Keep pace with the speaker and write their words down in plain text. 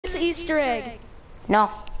this Easter egg? No.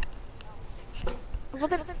 Well,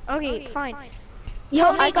 then, okay, fine. Yo,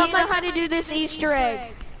 Tony, I do got you know my. how to do this Easter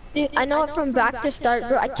egg? Dude, I know it from back to start,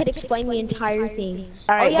 bro. I could explain the entire thing.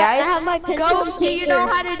 All right, oh, yeah, guys. I have my pencil Ghost, and do you know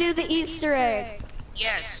paper. how to do the Easter egg?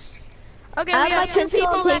 Yes. Okay, I we have my have two pencil and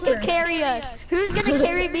people that can paper. carry us. Who's gonna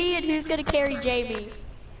carry me and who's gonna carry Jamie?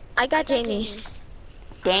 I got Jamie.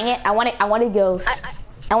 Dang it! I want it. I want to ghost.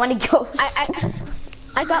 I want to ghost.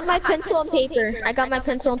 I got my pencil and paper. I got my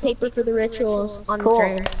pencil and paper for the rituals on Cool. the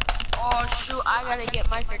train. Oh shoot, I gotta get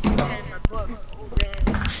my freaking pen in my book. Oh,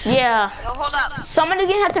 damn. Yeah. Yo, hold up. Somebody's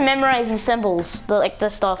gonna have to memorize the symbols, the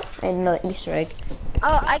stuff in the Easter egg.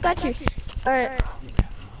 Oh, I got you. Alright.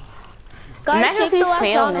 Guys, Imagine save if the we last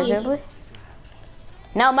fail zombie. miserably.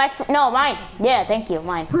 No, mine. Yeah, thank you,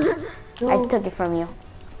 mine. I took it from you.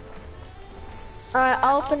 Alright,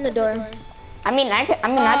 I'll open the door. I mean, I could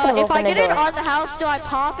have If I opened the get it door. on the house, do I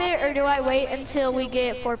pop it or do I wait until we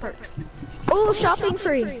get 4 perks? Oh, shopping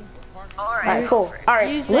free. Alright, cool. Alright,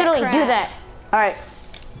 Use that literally do crap. that. Alright.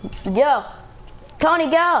 Go. Tony,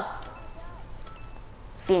 go.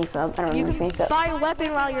 Phoenix up. I don't You know can Phoenix up. buy a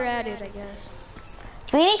weapon while you're at it, I guess.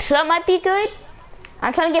 Phoenix up might be good.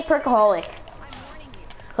 I'm trying to get perkaholic.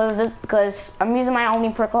 Cause I'm using my only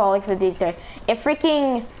perkaholic for these days.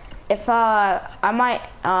 I might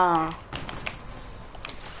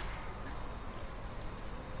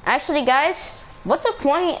actually, guys, what's the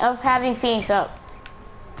point of having Phoenix up?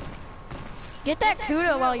 Get that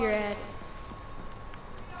Kudo while you're at it.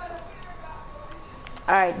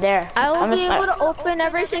 Alright, there. I will I'm be just- able to open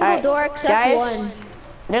every single Alright, door except guys. one.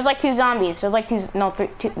 There's like 2 zombies. There's like 2, no, 3,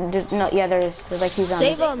 2, no, yeah, there is. There's like 2 zombies.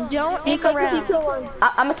 Save them. Don't Be look quick if you around. kill one.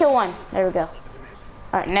 I'm gonna kill one. There we go.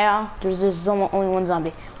 Alright, now there's only 1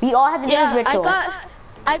 zombie. We all have to do Yeah, this ritual.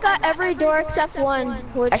 I got every door except one.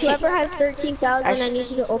 Which Actually- whoever has 13,000, I Actually- need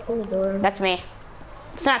you to open the door. That's me.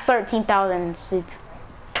 It's not 13,000. It's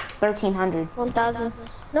 1,300. 1,000.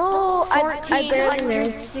 No, I barely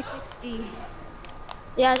missed. 1460.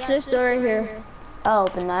 Yeah, it's this door right here. I'll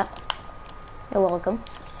open that. You're welcome.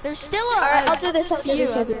 There's still a Alright, I'll do this. I'll do few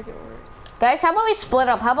this. I'll do this. Guys, how about we split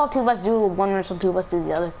up? How about 2 of us do one ritual, 2 of us do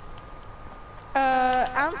the other?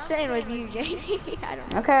 I'm staying with you, Jamie. I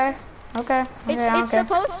don't know. Okay. Okay. It's okay, okay.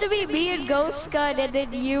 supposed to be me and Ghost Gun and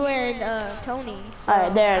then you and Tony. So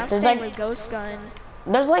Alright, there. I'm There's staying like- with Ghost Gun.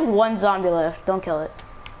 There's like 1 zombie left. Don't kill it.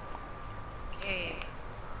 Okay.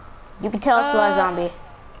 You can tell it's a zombie.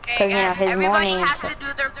 Okay, you know, guys, his everybody morning- has to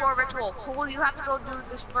do their core ritual. Cool, you have to go do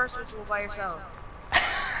this first ritual by yourself.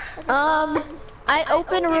 I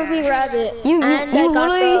opened Ruby Rabbit You and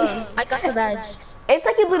literally- I got the badge. It's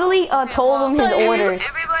like you literally told him his orders.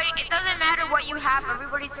 Everybody, it doesn't matter what you have.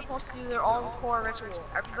 Everybody's supposed to do their own core ritual.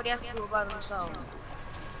 Everybody has to do it by themselves.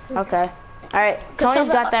 Okay. Alright,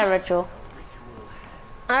 Tony's got that ritual.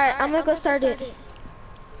 Alright, I'm gonna go start it.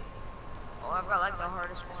 Oh, I've got like the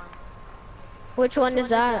hardest one. Which one is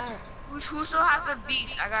that? Who still has the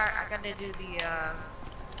beast? I got to do the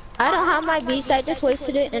I don't have my beast. I just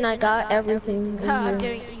wasted it and I got everything. in I'm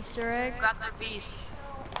here. doing Easter egg. got the beast.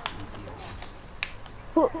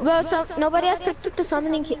 Well, nobody has picked up the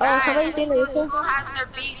summoning key. Oh, somebody's doing the ritual. Who has their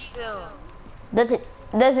beast still?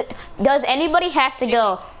 Does anybody have to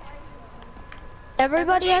go?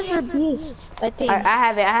 Everybody has their beast, I think. Alright,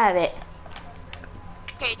 I have it.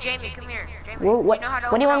 Okay, Jamie, come here. Jamie, What you know how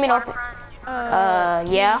to do you want me to open? waterfront?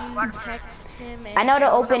 Yeah. Text him and I know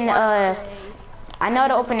to open, say I know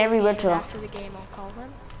to open every ritual. after the game I'll call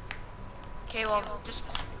them. Okay, well,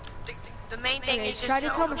 just the main thing is try just to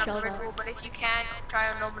to tell open up Michelle the that. ritual. But if you can, try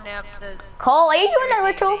and open up the. Cole, are you doing that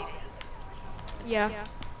ritual? Yeah.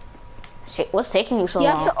 What's taking you so You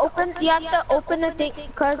have long? to open the thing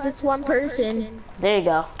because it's one person. There you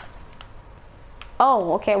go.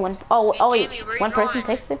 Oh, okay. Wait. Jamie, where you One person going?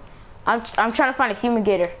 takes it. I'm trying to find a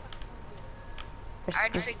fumigator. I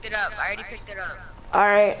already picked it up. All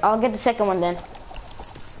right, I'll get the second one then.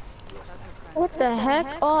 What the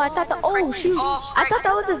heck? Oh, I thought oh shoot. Oh, I thought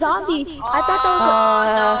that was a zombie. I thought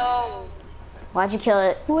that was No. Why'd you kill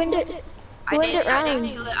it? who ended it I didn't round.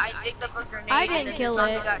 kill it. I digged up a grenade. I and didn't then kill the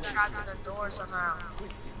zombie it. got trapped in the door somehow.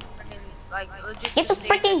 Freaking, like legit Get the just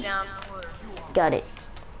stayed freaking- down for. Got it.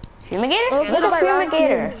 Fumigator? Oh, Look get at my round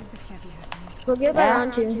fumigator. two. We'll get Yeah. back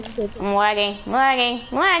on to you. It's good. I'm lagging. I'm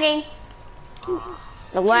lagging.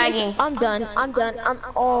 I'm done.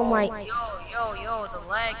 Oh my. Yo, the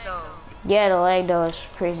leg though. Yeah, the lag though is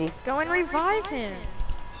crazy. Go and revive him.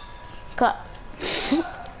 Cut.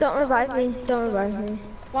 Don't revive me. Don't revive me.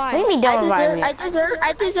 What do you Why? mean don't revive me?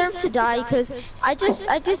 I deserve to die because I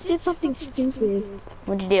just did something stupid.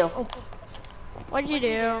 What'd you do? What'd you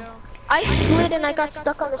do? I slid and I got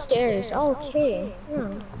stuck on the stairs. Okay.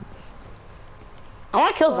 I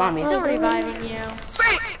want to kill zombies. Still reviving you.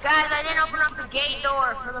 Frick! Guys, I didn't open up the gate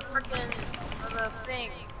door for the freaking, for the thing.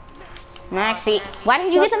 Maxi, why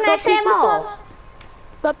did you get the max people ammo? still-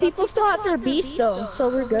 But people still have their beast though, so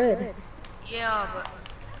we're good. Yeah, but,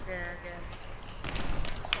 yeah, I guess.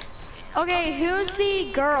 Okay, who's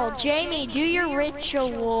the girl? Jamie, do your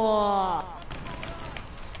ritual.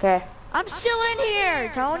 Okay. I'm still in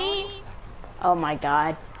here, Tony. Oh my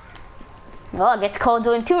god. Well, it gets cold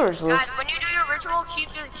doing two rituals. Guys, when you do your ritual, keep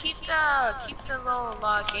the little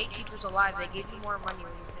gatekeepers alive. They give you more money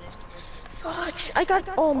when you finish the ritual. Fuck, I got,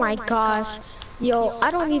 oh my gosh. Yo,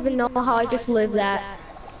 I don't even know how I just lived that.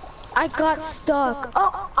 I got stuck.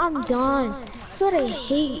 Oh, I'm done. That's what I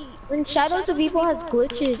hate. When Shadows of Evil has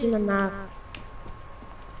glitches in the map.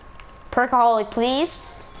 Perkaholic,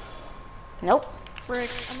 please. Nope. Frick,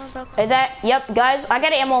 I'm about to. Is that? Yep, guys. I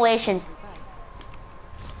got an immolation.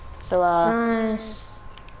 So Nice.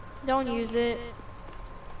 Don't use it.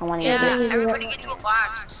 I want to use Yeah, it. everybody get to a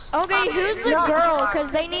box. Just Okay, pop it who's in. the girl? Cause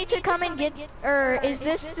they need to come and get. Or is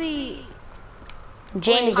this the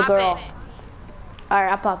Jamie's the Pop girl. it. All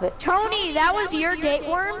right, I'll pop it. Tony? That was your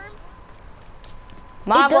gateworm.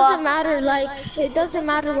 It doesn't Magua. matter, like, it doesn't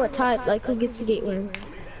matter what type, like, who gets the gateway.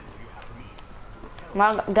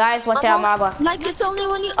 Guys, watch out, Magua. Like, it's only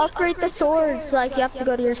when you upgrade the swords, like, you have to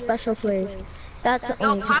go to your special place. That's the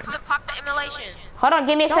Yo, only time. pop the immolation. Hold on,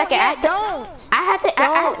 give me a Don't second. yet, don't. I have to.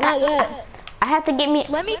 No, not yet. I have to get me.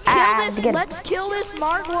 Let me I kill have this. to get- Let's kill this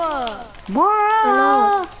Margwa.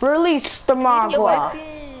 Mara! Release the Magua.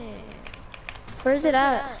 Where's it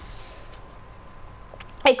at?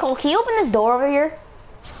 Hey, Cole, can you open this door over here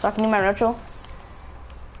so I can do my ritual?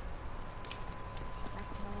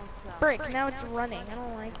 Frick, now it's running. I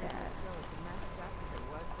don't like that.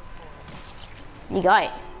 You got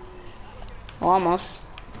it. Well, almost.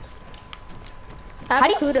 Have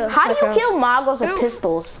Kuda, How do watch you out. kill Moggles with Oof.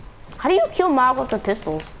 pistols? How do you kill Moggles with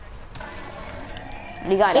pistols?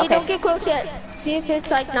 You got it, Hey, don't okay. get close yet. See if it's,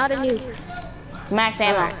 like, not a nuke. Max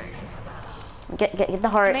ammo. Get the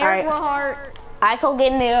heart. Margwa Alright. heart. I call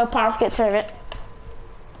getting the power kit servant.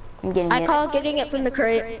 I'm getting I it. call getting it from the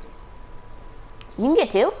crate. You can get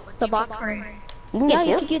two. The box. You can Yeah, you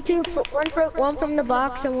get can get two. One from the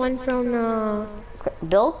box and one from, two.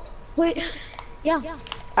 Bill? wait. Yeah. Yeah,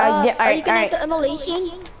 Are you alright, gonna alright. have the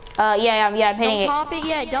immolation? Yeah, I'm hitting Don't it. pop it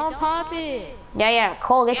yet. Don't pop it. Yeah.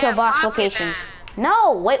 Cole, get to Yeah, a box pop it, location. man.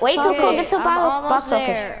 No, wait till Cole Okay, gets to a I'm box almost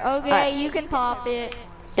location. there. Okay, Alright. you can pop it.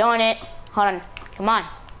 Doing it. Hold on. Come on.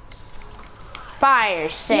 Fire Yo,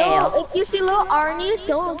 sale. if you see little Arnie's,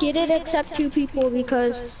 don't get it except two people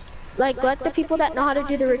because, like, let the people that know how to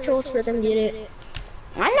do the rituals for them get it.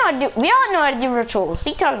 I know how to do, we all know how to do rituals. What are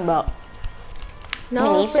you talking about?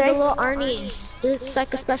 No, An for the Easter egg? little Arnie's. It's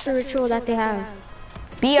like a special ritual that they have.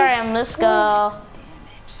 BRM, let's go.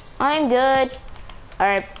 I'm good.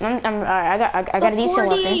 Alright, alright, I got a The decent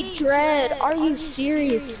 40 weapon. dread, are you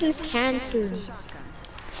serious? This is cancer.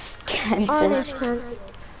 Cancer. Honest cancer.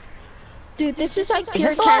 Dude, this is like Is pure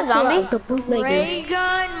this the last cancer zombie? out of the bootlegger. Ray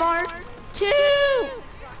gun Mark 2.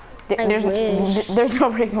 I wish. There's no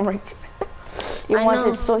ring right. He I wants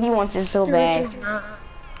know. it so Dude, bad.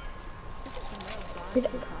 Dude,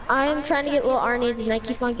 I am trying to get little Arnie's and I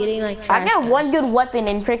keep on getting like trash. I got one good weapon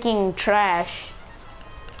in freaking trash.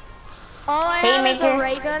 All I have is a Haymaker.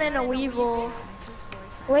 ray gun and a weevil.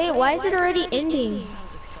 Wait, why is it already ending?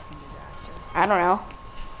 I don't know.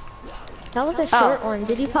 That was a short one.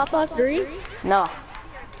 Did you pop out 3? No.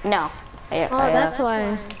 No. Oh, that's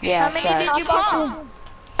why. Yeah. How many sorry. did you pop?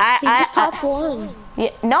 He just popped 1. Yeah,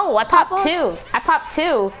 no, I Pop popped one? 2. I popped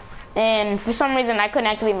 2, and for some reason I couldn't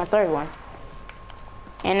activate my third one.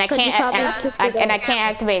 And I 'Cause you can't, probably and took I it can't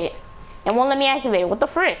out. activate it. It won't let me activate it. What the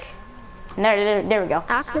frick? There we go.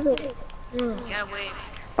 Activate it. Gotta wait.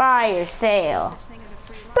 Fire sale.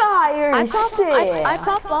 Fire I pop, sale. I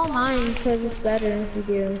pop all mine because it's better if you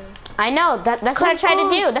do. I know. That's what I tried to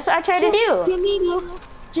do. That's what I tried to do.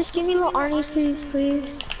 Just give me little Arnie's,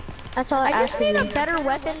 please. That's all I I ask just of need a you. better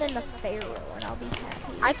weapon than the Pharaoh, and I'll be happy.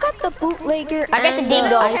 I got the bootlegger I got the and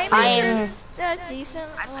dingo. ice I am- Haymaker's, decent.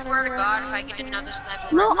 I swear to whatever. God, if I get another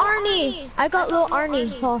sniper Little rifle, Arnie! I got little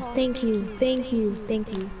Arnie. Oh, thank you.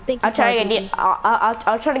 I'll try to get.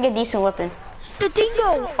 I'll try to get a decent weapon. The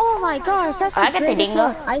dingo! Oh my gosh, that's the I got the greatest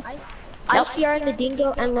dingo. one. ICR and the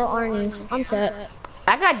dingo and little Arnie's. I'm set.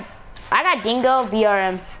 I got dingo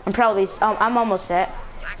VRM. I'm almost set.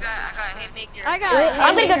 I got haymaker. I got. Wait, a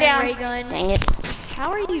I'm gonna go Haymaker down. Ray gun. Dang it.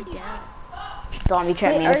 How are you down? Zombie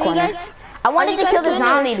trapped me Wait, in the are you corner. guys? I wanted you to guys kill the doing the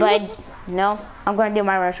zombie, but rituals? no. I'm gonna do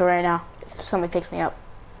my ritual right now. Somebody picks me up.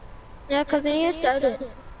 Yeah, cause they need to start it.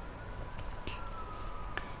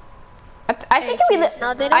 I think we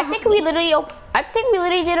I think we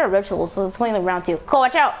literally did our rituals, so it's playing the round 2. Cole,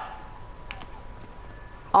 watch out.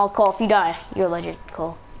 Oh, Cole, if you die, you're a legend,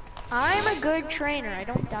 Cole. I'm a good trainer. I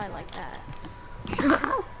don't die like that.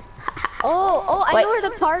 I know where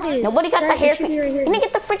the part is. Nobody got the hairpiece. Right, You didn't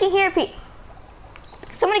get the freaking hairpiece.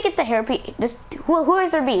 Somebody get the hairpiece. Just who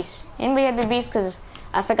is their beast? Anybody have their beast? Because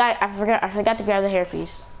I forgot to grab the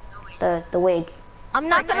hairpiece. The wig. I'm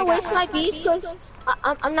not gonna waste my beast because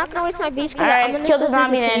I'm not gonna waste my beast because I'm Alright, gonna kill the still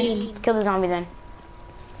zombie do the then. chain. Kill the zombie then.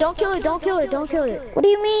 Don't kill it, don't kill it, don't kill it. What do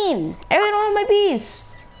you mean? Everyone don't have my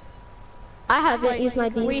beast. I haven't used my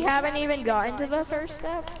beast. We haven't even gotten to the first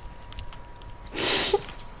step.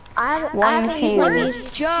 I haven't used my Where's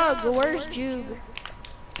beast. Jug? Where's Jug?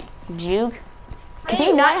 Juke? Can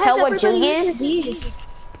you not tell what Juke is?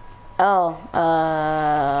 Beast? Oh,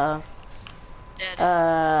 Dead.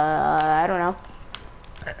 I don't know.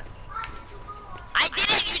 I did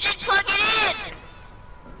it! You didn't plug it in!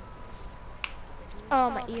 Oh,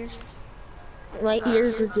 my ears. My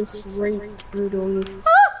ears are just raped brutally.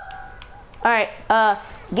 Alright,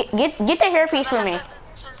 get the hairpiece for me.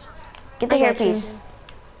 Get the I got you. hairpiece.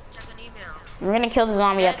 Check an email. We're gonna kill the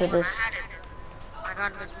zombie after this. I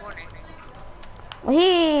got it this morning.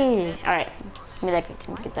 Whee! Alright,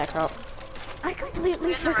 get that crowd. I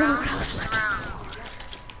completely forgot what I was looking at.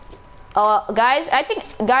 Oh, guys, I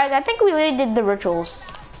think we really did the rituals.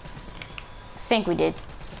 I think we did.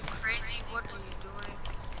 Crazy, what are you doing?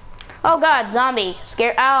 Oh God, zombie!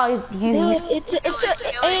 Scare! Oh, you. Dude, it's Kill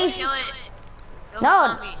it. Kill the No,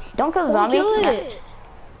 zombie. don't kill the don't zombie. kill it.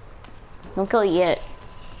 Don't kill it yet.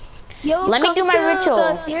 Yo, Let me come do my to ritual.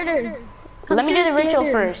 the theater. Come Let me to do the ritual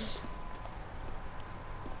theater. first.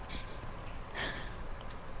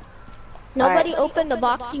 Nobody opened the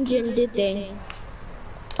boxing gym, did they?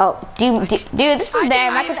 Oh, dude, this is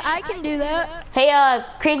bad. I can do that. Hey,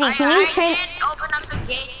 crazy, can you train? I did open up the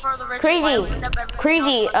gate for the ritual. I opened up everything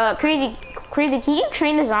Crazy, can you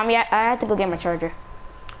train the zombie? I have to go get my charger.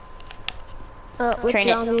 Which Train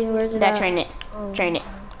it. zombie? Where's it That at? train it. Oh. Train it.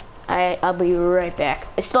 I'll be right back.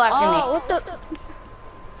 It's still after me. Oh, what the?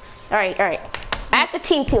 Alright. I have to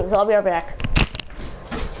pee too, so I'll be right back.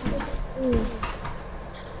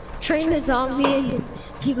 Train the zombie.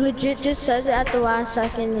 He legit just says it at the last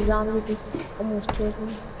second. The zombie just almost kills him.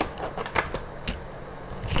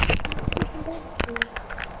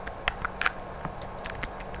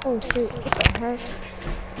 Oh shoot! What the heck?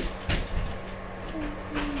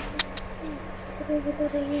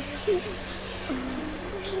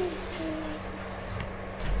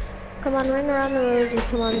 Come on, ring around the rosy.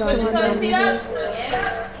 Come on, dog.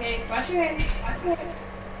 Okay, wash your hands.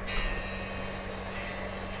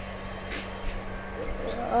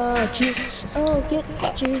 Juice. Oh, get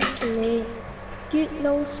juice to me. Get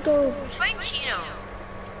no scope. Playing Kino.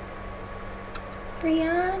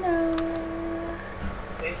 Brianna.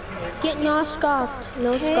 Get no scoped.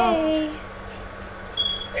 No scoped.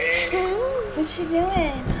 What's she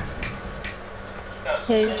doing?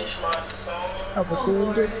 Hey. I was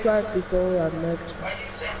doing just right before I met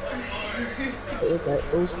you. It was like,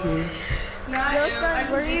 okay. Yo, Scott,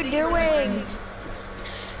 what are you doing?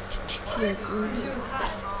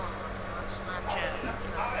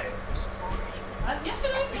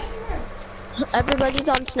 Everybody's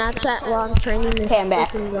on Snapchat while I'm training this Okay, I'm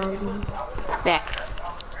back. freaking zombie. Back.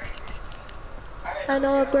 I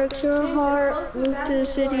know it breaks your heart. Move to the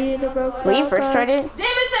city that broke When you first tried it?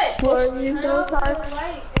 Where you go talks.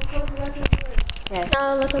 Yeah.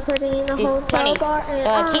 Now looking pretty in a Dude, hotel Tony, bar.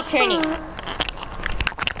 And keep training.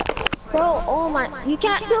 Bro, oh my, you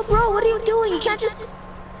can't, yo, bro, what are you doing? You can't just,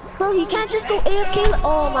 bro, you can't just go AFK.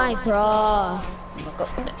 Oh my, bro.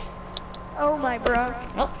 Oh my bro.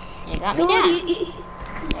 Nope. You got me Dude,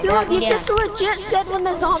 down. dude, you just legit said when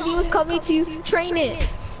the zombie was coming to train it.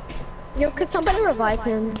 Yo, could somebody revive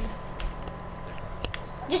him?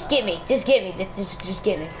 Just get me. Just get me.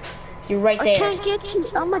 You're right I there. can't get you.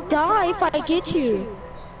 I'm gonna die if I get you.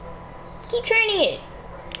 Keep training it.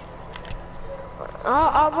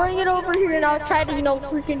 I'll bring it over here and I'll try to, you know,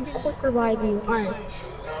 freaking quick revive you. Alright.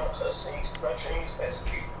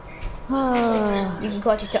 You can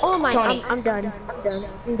clutch it to Oh my, Tony. I'm done.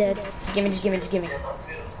 I'm dead. Just give me.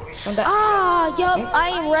 Ah, yo, I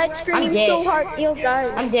am red screening dead. so hard, yo,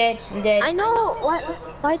 guys. I'm dead. I know.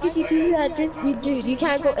 Why did you do that? Dude, you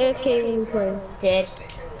can't go AFK when you play. Dead.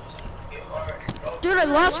 Dude, I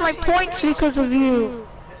lost my points because of you.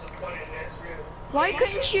 Why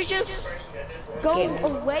couldn't you just go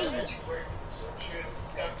away?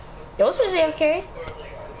 Those is AFK.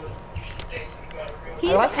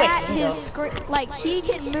 He's lost my at ego. his screen, like he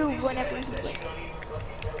can move whenever he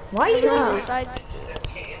Why are you doing this? decides.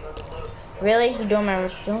 Really? You doing my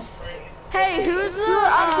ritual? Hey, who's the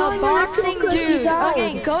I'm doing your boxing ritual 'cause you dude? died.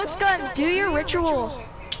 Okay, Ghost Guns, do your ritual.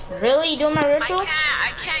 Really? You doing my ritual?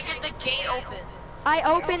 I can't get the gate open. I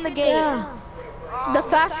opened the gate. Yeah. The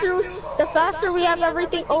faster we have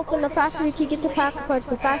everything open, the faster we can get to pack a punch,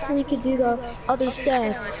 the faster we can do the other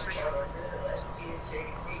steps.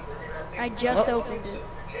 I just opened it.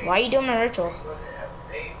 Why are you doing my ritual?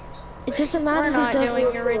 It doesn't matter We're who not does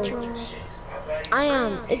doing your rituals. ritual. I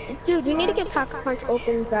am. Dude, we need to get pack a punch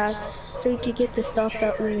open fast so we can get the stuff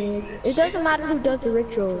that we need. It doesn't matter who does the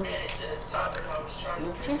rituals.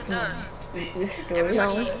 Yes, it does. No.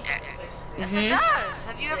 Everybody. Yes, it does.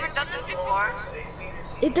 Have you ever done this before?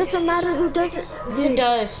 It doesn't matter who does it. It Dude,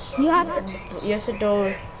 does. you have to. Yes, it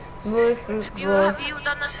does. Have you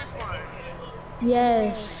done this before?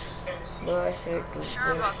 Yes.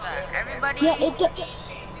 Sure about that. Everybody Yeah, needs to do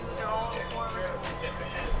their own core ritual.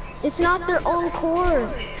 It's not their own core.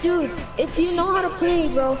 Dude, if you know how to play,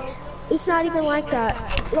 bro, it's not even like that.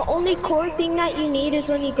 The only core thing that you need is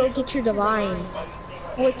when you go get your divine,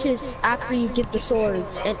 which is after you get the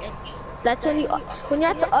swords. And that's when you're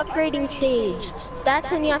at the upgrading stage,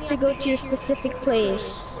 that's when you have to go to your specific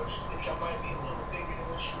place.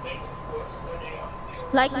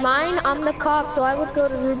 Like mine, I'm the cop, so I would go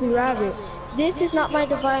to Ruby Rabbit. This is not my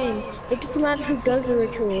divine. It doesn't matter who does the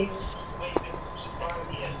rituals.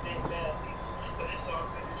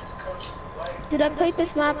 Dude, I played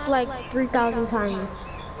this map like 3,000 times.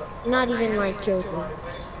 Not even like joking.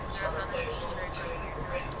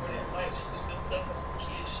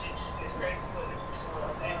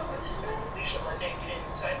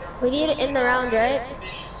 We need it in the round, right?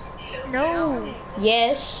 No.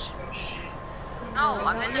 Yes. No,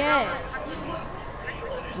 I'm in the Yes.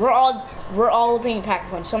 We're all being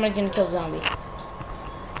pack-a-punch. Somebody's gonna kill zombie.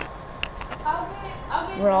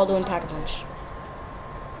 We're all doing pack-a-punch.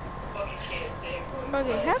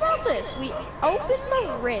 Okay, how about this? We open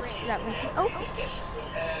the rifts that we can open.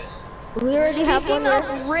 We already have one.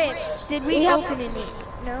 Speaking of rifts, did we open any?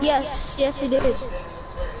 No? Yes, yes we did.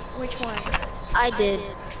 Which one? I did.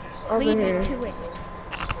 Over Lead here. me to it.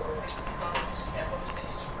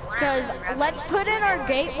 Because let's put in our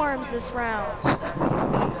gate worms this round.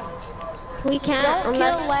 We can't Don't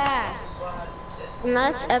kill last.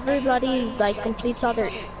 unless everybody like completes all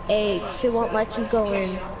their eggs. It won't let you go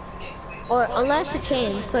in. Or unless it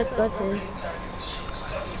changes, let's see.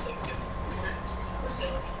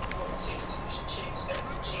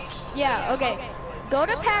 Yeah, okay. Go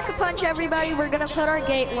to Pack-a-Punch, everybody. We're gonna put our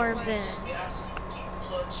gate worms in.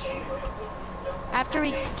 After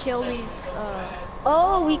we kill these,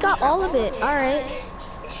 Oh, we got all of it. All right.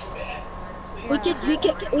 We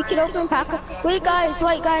could open pack. Wait guys,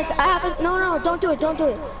 I have a, no, don't do it.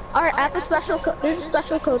 All right, I have a special code. There's a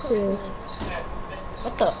special code for this.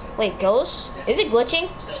 What the? Wait, Ghost? Is it glitching?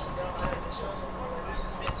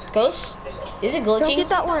 Ghost? Is it glitching? Don't get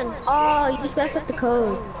that one. Oh, you just messed up the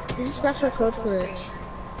code. There's a special code for it.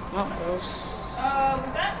 Not Ghost.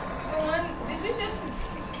 Was that the one? Did you just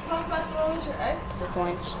talk about the one with your ex? The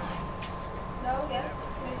points. No, yes,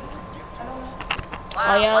 maybe. I don't know.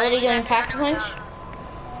 Oh, you're already doing pack-a-punch?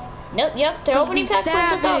 Nope, yep, they're opening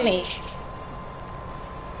pack-a-punch without me.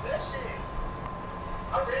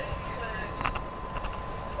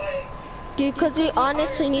 Dude, because we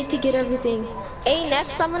honestly need to get everything. Hey,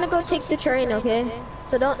 next I'm gonna go take the train, okay?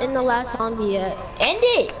 So don't end the last zombie yet. End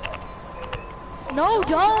it! no,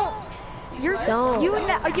 don't. Don't.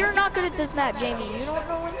 You're not good at this map, Jamie. You don't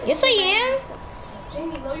know when to. Yes, I am.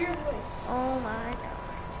 Jamie, lower your voice. Oh my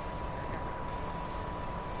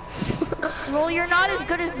god. Well, you're not as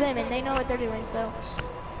good as them, and they know what they're doing, so.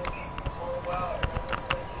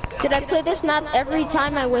 Did I play this map every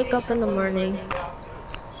time I wake up in the morning?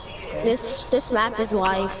 This map is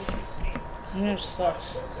life.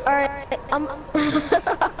 Sucks. Alright,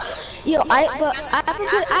 yo, I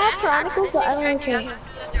have Chronicles, but I don't care.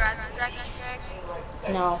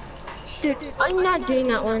 No. Dude, I'm not doing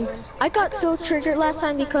that one. I got so triggered last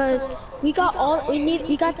time because we got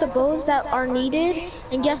the bows that are needed,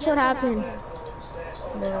 and guess what happened?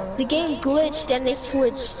 The game glitched and they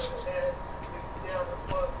switched.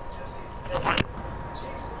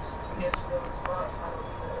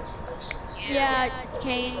 Yeah,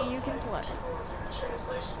 Kane, you can play.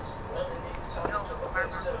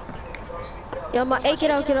 Yo, hey,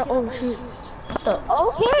 get out, oh shoot. What the?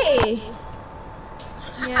 Okay.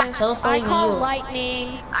 Yes, I call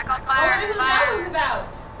lightning. I got Oh, fire. what that was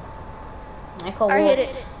about? I call I wolf. hit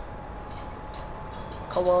it.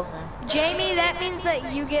 Call wolf then. Jamie, that means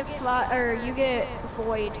that you get you get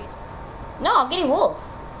void. No, I'm getting wolf.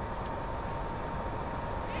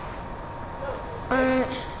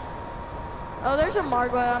 Oh, there's a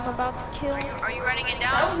Margot I'm about to kill. Are you writing it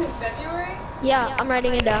That was down? in February? Yeah, I'm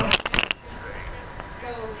writing it down. So,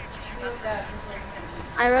 you wrote that before you had me.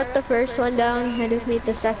 I wrote the first one down. I just need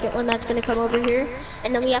the second one that's gonna come over here,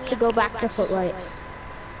 and then we have to go back to Footlight.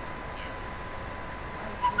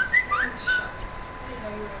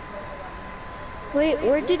 Wait,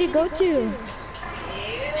 where did he go to?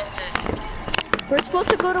 Missed it. We're supposed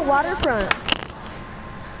to go to Waterfront.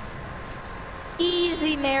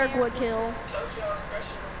 Easy Margwa kill.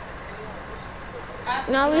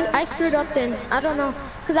 No, I screwed up then. I don't know.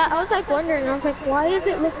 Cause I was like wondering, I was like, why does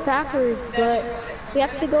it look backwards? But we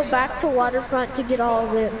have to go back to Waterfront to get all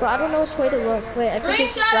of it. But I don't know which way to look. Wait, I think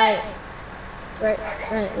it's right. Right,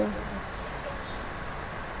 yeah.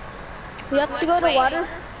 We have to go to water.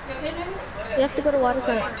 We have to go to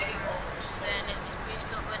Waterfront. Then it's we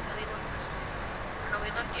still we look this way. No, we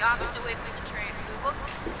look the opposite way from the train.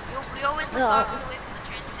 We always look the opposite way from the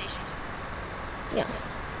train station. Yeah.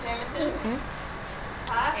 Mm-hmm.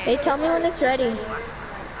 Hey, tell me when it's ready.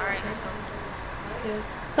 Alright, let's go.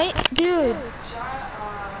 Wait, dude.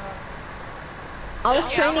 I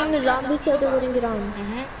was training the zombies so they wouldn't get on.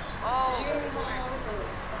 Oh.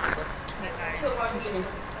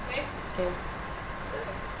 Okay.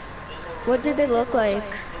 What did they look like?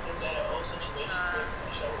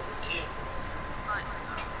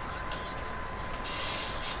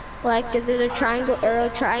 Like, is it a triangle, arrow,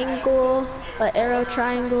 triangle, arrow,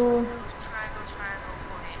 triangle? Triangle,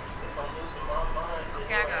 point.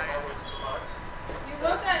 Okay, I got it. You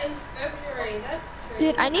wrote that in February. That's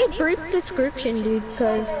crazy. Dude, I need brief description, dude,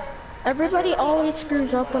 because everybody always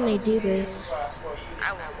screws up when they do this.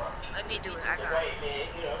 I will. Let me do it. I got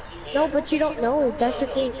it. No, but you don't know it. That's the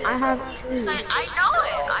thing. I have two. I know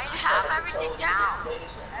it. I have everything down.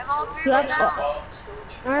 I have all three You of have, them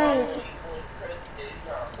down. alright.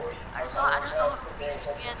 I just don't have a beast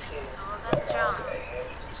scan thing, so let's have to challenge.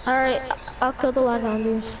 Alright, I'll kill the last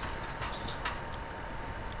zombies.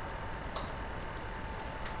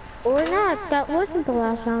 Or not, that wasn't the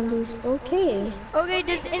last zombies. Okay. Okay,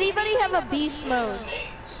 does anybody have a beast mode?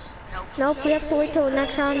 Nope, we have to wait till the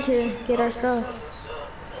next round to get our stuff.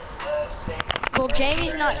 Well,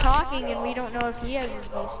 Jamie's not talking and we don't know if he has his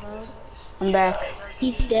beast mode. I'm back.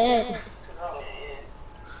 He's dead.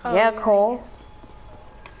 Oh, Yeah, Cole.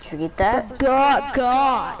 Did you get that?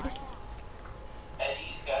 God.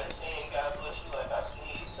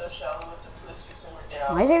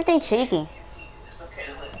 Why is everything shaking?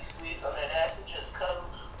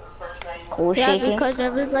 Cole Yeah, shaking? because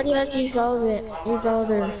everybody has used all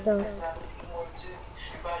their stuff.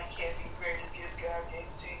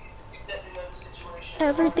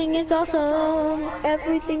 Everything is awesome.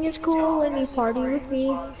 Everything is cool when you party with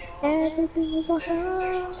me. Everything is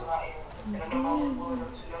awesome.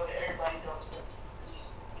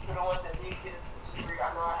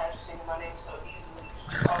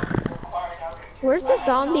 Where's the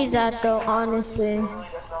zombies at though, honestly?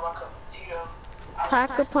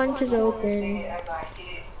 Pack-a-Punch is open.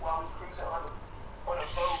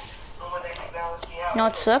 No,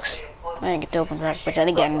 it sucks. I didn't get to open that, but then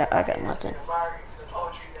again, I got nothing.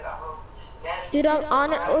 Dude, I'm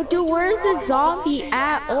on it. Oh, dude, where's the zombie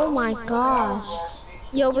at? Oh my gosh.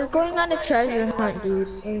 Yo, we're going on a treasure hunt, dude.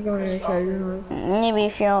 We're going on a treasure hunt. Maybe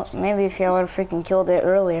if y'all would have freaking killed it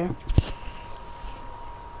earlier.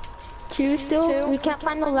 Two still? We can't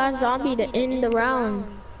find the last zombie to end the round.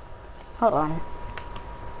 Hold on.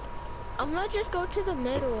 I'm gonna just go to the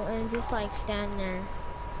middle and just like stand there.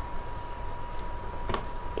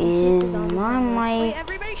 Is my Wait, mic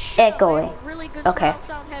everybody shut echoing? up. I have really good Okay.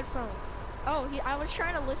 sound headphones. Oh, I was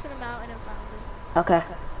trying to listen him out and I found him. Okay.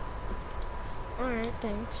 Alright,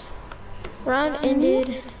 thanks. Round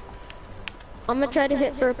ended. I'm gonna try to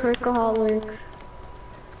hit for a perkaholic.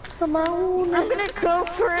 Come on. I'm gonna go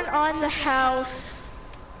for an on the house.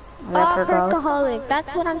 Perkaholic.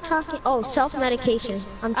 That's what I'm talking. Oh, self-medication.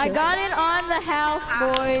 I'm I chill. got it on the house,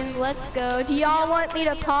 boys. Let's go. Do y'all want me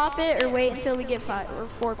to pop it or wait until we get 5 or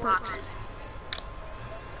 4 perks?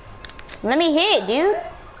 Let me hit, dude.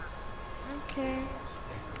 Okay.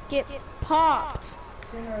 Get popped.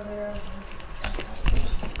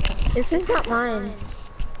 This is not mine.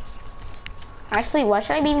 Actually, why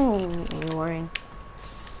should I be worrying?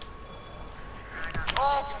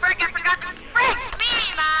 Oh, frick, I forgot to frick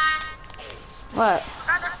me, man! What?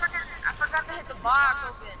 I forgot to hit the box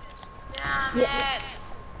open. Damn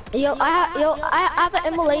it. Yo, I have an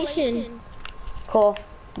immolation. Cool.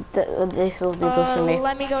 This will be good for me.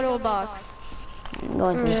 Let me go to a box. I'm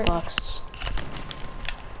going to this box.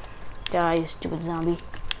 Die, you stupid zombie.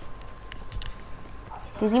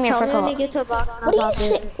 Please give me a Tell me when perk. you get to a box and What I'll are pop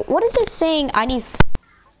you it. What is this saying? I need.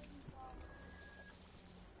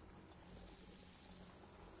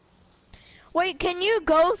 Wait, can you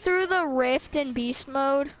go through the rift in beast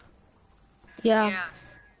mode? Yeah.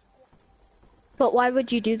 Yes. But why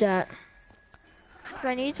would you do that? 'Cause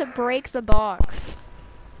I need to break the box.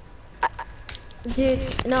 Dude,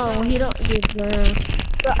 no, he don't, dude, no.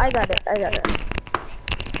 But I got it.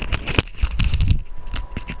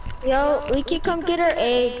 Yo, we can come get our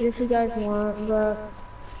eggs if you guys want, bro.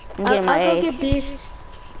 I'm getting my I'll go egg. get beast.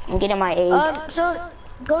 I'm getting my egg. So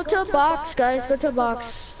go to a box, guys. Go to a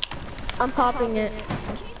box. I'm popping it.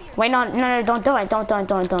 Wait, no, don't do it. Don't.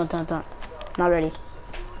 Not ready.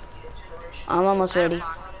 I'm almost ready.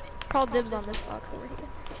 Call dibs on this box over here.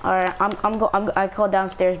 Alright, I called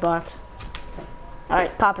downstairs box.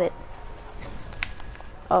 Alright, pop it.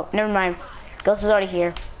 Oh, never mind. Ghost is already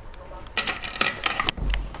here.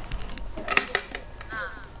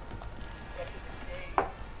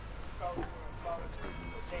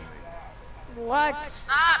 What?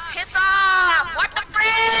 Stop! Piss off! What the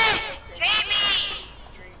frick? Jamie!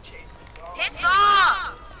 Piss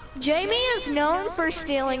off! Jamie is known for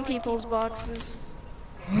stealing people's boxes.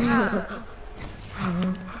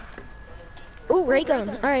 Ooh, ray gun.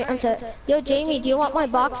 Alright, I'm set. Yo, Jamie, do you want my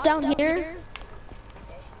box down here?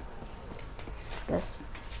 Yes.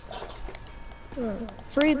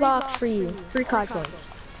 Free box for you. Free COD points.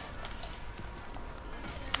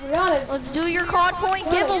 Let's do your COD point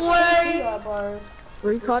giveaway.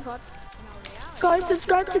 Free COD. Guys,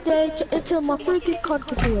 subscribe today until my free gift card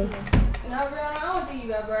giveaway. No, Brianna, I don't think you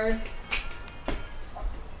got bars.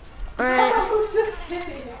 Alright. I was just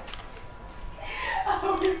kidding.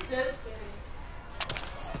 I was just kidding.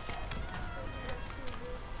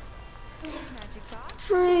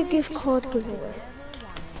 Free gift card giveaway.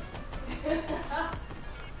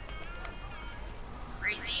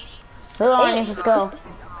 Crazy. Hold on, let's go.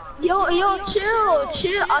 Yo,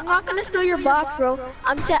 chill. I'm not gonna steal your box, bro.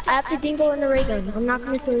 I'm set at the dingo and the ray gun. I'm not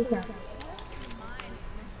gonna steal your cat.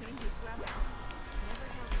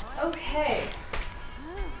 Okay.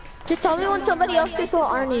 Just tell me when somebody else gets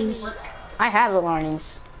little earnings. I have the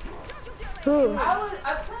warnings. Who? I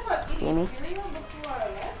planned on eating Jamie. cereal before I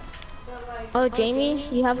left, but like. Oh, Jamie,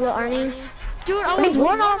 you have little earnings? Dude, I was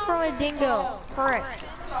one off from a dingo. Correct.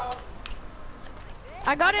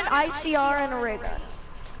 I got an ICR and a ray gun.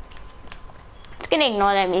 Just gonna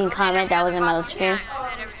ignore that mean comment that was in my stream.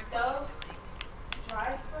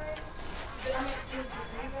 Dry spray? I mean, is the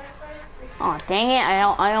green dry spray? Oh dang it!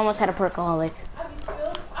 I almost had a perkaholic. Have you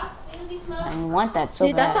spilled? I spilled these now. I want that so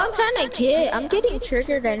Dude, that's bad. what I'm trying to get. I'm getting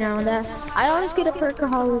triggered right now. That I always get a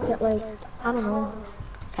perkaholic at like, I don't know.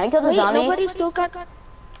 Can I kill the Wait, zombie? nobody still got.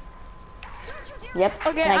 Yep.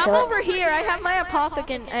 Okay, Can I I'm kill over it? here. I have my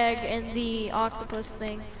apothecant egg and the octopus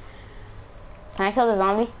thing. Can I kill the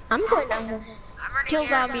zombie? I'm going down there. I'm already Kill here.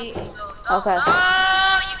 zombie. So, Okay.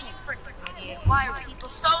 oh, you freaking idiot. Why are people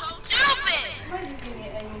so stupid? Why did you give me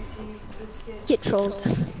an egg and cheese biscuit? Get trolled.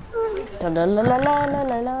 La, la, la, la, la,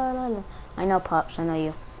 la, la, la. I know, Pops. I know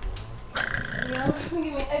you. You know, give me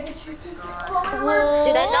an egg and cheese biscuit.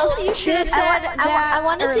 Did I know? You should have Dude, said that I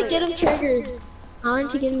wanted to earlier. get him triggered. I wanted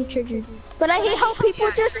to get him triggered. But I hate how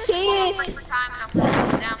people just say Wait it. for time and I'm playing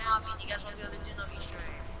this damn lobby and you guys won't be able to do no Easter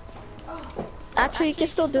egg. Actually, you can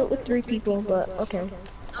still do it with 3 people, but okay.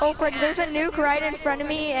 Oh, quick, there's a nuke right in front of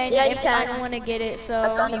me, and Yeah, you if can. I don't want to get it, so...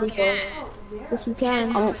 Yes, you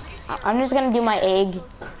can. I'm just gonna do my egg.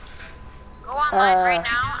 Go online right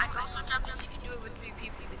now and go search up to see if you can do it with 3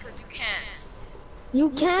 people because you can't. You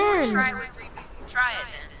Try can. it with 3 people. Try it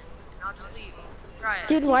then. And I'll just leave. Try it.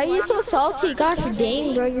 Dude, why are you so salty? Gosh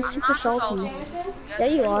dang, bro, you're super salty. Yeah,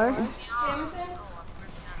 you are.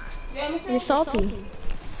 You're salty.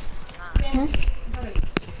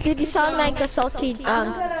 Dude, you sound like a salty, salty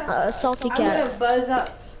I'm cat. gonna buzz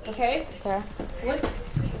up, okay? Okay. What's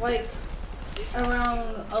like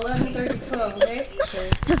around 11:30, 12, okay?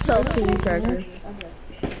 Salty burger.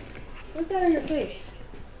 What's that on your face?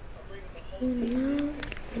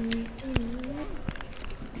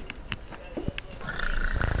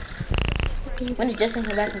 When is Justin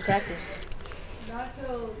come back from practice? Not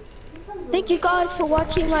till. Thank you guys for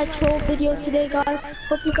watching my troll video today, guys.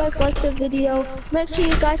 Hope you guys liked the video. Make sure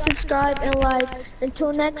you guys subscribe and like.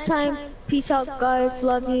 Until next time, peace out, guys.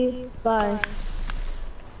 Love you. Bye.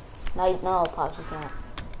 No, Pops, you can't.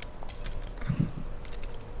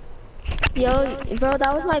 Yo, bro,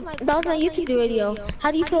 that was my YouTube video.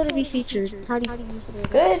 How do you feel to be featured? How do you? It's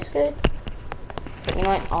good, it's good. You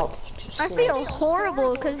know what? I feel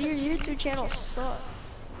horrible because your YouTube channel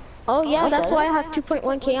sucks. Oh yeah, Oh, that's does why it? I have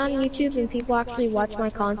 2.1K on YouTube and people actually watch my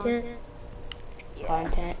content.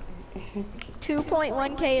 Content.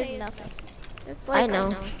 2.1K is nothing. It's I like know.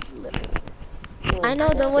 literally. I know.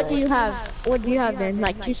 Then what do you have? What do you have then?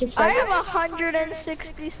 Like 2 I subscribers? have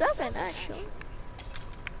 167 actually.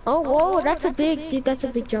 Oh, whoa, that's a big, dude. That's a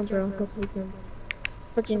big jump, bro. That's a big jump.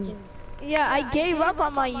 What do you mean? Yeah, I gave up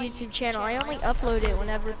on my YouTube channel. I only upload it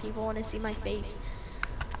whenever people want to see my face.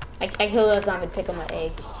 I killed a zombie to pick up my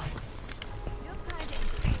egg.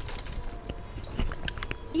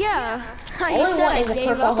 Yeah, I All I said want I is a gave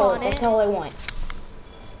purple up hole. on it. That's all I want.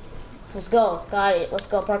 Let's go. Got it. Let's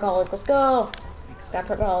go, Parkaholic. Let's go. Got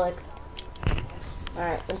Parkaholic.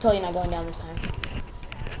 Alright, I'm totally not going down this time.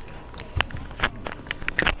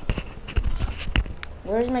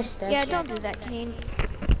 Where's my steps? Yeah, don't do that, Kane.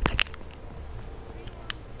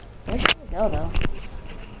 Where should we go, though?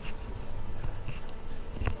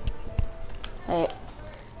 Hey.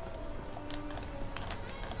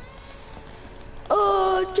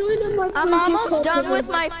 Oh, join my I'm almost done with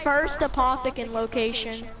my first apothecary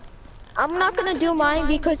location. I'm not gonna do mine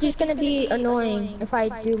because he's gonna be annoying if I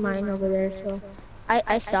do mine over there, so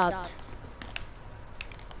I stopped.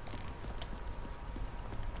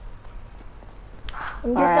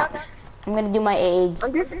 I'm just Alright. not. I'm gonna do my egg.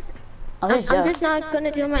 I'm just I'll I'm just not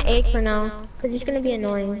gonna do my egg for now because he's gonna be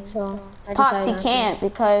annoying. So I Pops, decided you not to. can't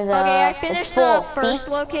because Okay, I it's finished full. the first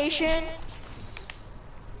See? location.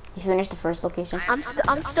 You finished the first location. I'm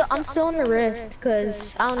still in the rift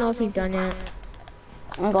because I don't know if he's done yet.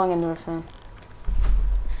 I'm going in the rift then.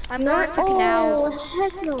 I'm going to canals. Oh,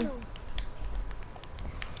 heck no.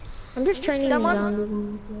 I'm just training Someone-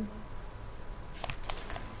 zombies.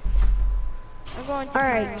 I'm going to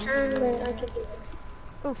Alright, canals. turn the. I can do it.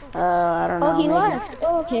 I don't know. Oh, he maybe. left.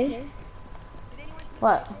 Oh, okay.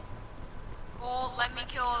 What? Cole, let me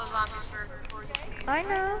kill all the zombies first before you leave. I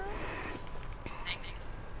know. Thank you.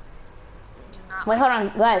 Do not Wait, hold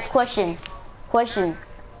on, guys. Question.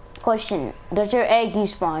 Does your egg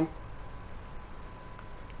despawn?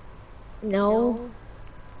 No.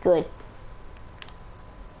 Good.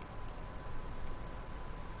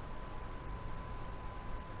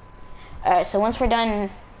 Alright, so once we're done,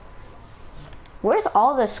 where's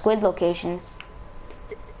all the squid locations?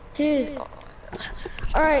 Dude.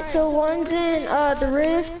 Alright, so one's in the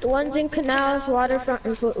rift, one's in canals, waterfront,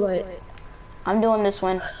 and footlight. I'm doing this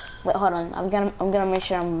one. Wait, hold on. I'm gonna make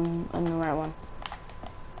sure I'm in the right one.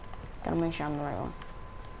 Gotta make sure I'm the right one.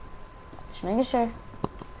 Just making sure.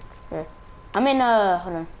 Here. I'm in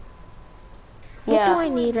hold on. What do Yeah. I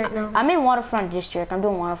need right now? I'm in Waterfront District. I'm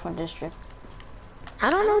doing Waterfront District. I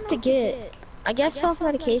don't know what to get. I guess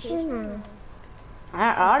self-medication or...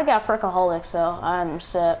 I already got Perkaholic, so I'm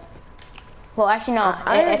set. Well, actually no.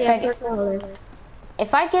 I already if have I get, Perkaholic.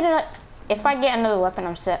 if I get another weapon,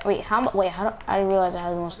 I'm set. Wait, how do I realize I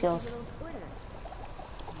have the most skills?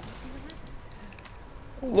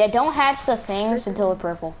 Yeah, don't hatch the things until they're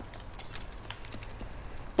purple.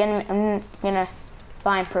 I'm gonna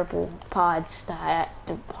find purple pods to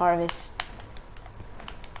harvest.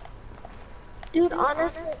 Dude,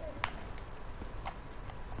 honestly...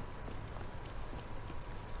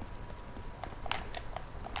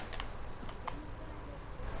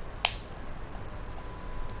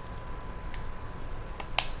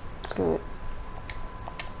 Screw it.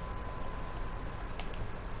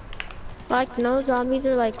 Like, no zombies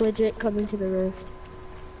are like legit coming to the rift.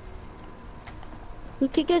 We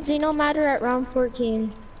could get Xenomatter at round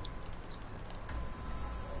 14.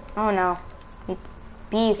 Oh no.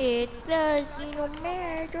 Beast. It doesn't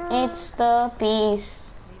matter. It's the beast.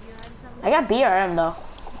 I got BRM though.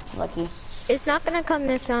 Lucky. It's not gonna come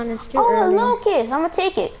this round, it's too Oh, early. Locust. I'm gonna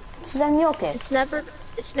take it. She's on Locust.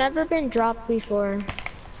 It's never been dropped before.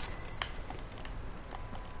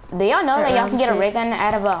 Do y'all know that y'all can get a Round ray 6. gun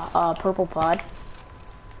out of a purple pod?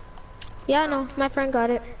 Yeah, no, my friend got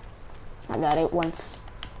it. I got it once.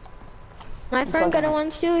 My friend got it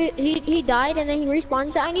once too. He died and then he respawned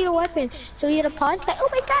and said, I need a weapon. So he had a pause like, oh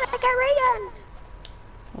my god, I got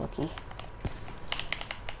ray gun. Lucky.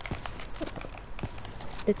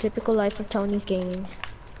 The typical life of Tony's gaming.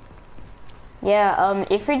 Yeah,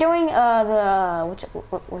 if you're doing what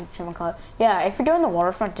should I call it? Yeah, if you're doing the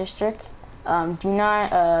Waterfront District, do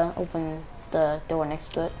not open the door next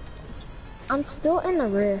to it. I'm still in the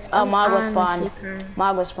rift. Oh, I'm Mogwa honestly spawned. crying.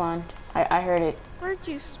 Mogwa spawned. I heard it. Where'd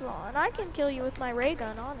you spawn? I can kill you with my ray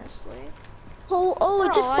gun, honestly. Oh, it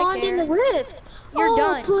For just all I spawned in the care. rift. You're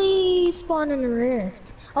done. Please spawn in the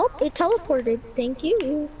rift. Oh, it teleported. Thank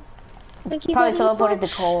you. Thank you, Probably buddy. teleported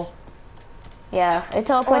to Cole. Yeah, it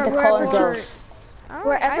teleported to Or Cole and wherever Ghost.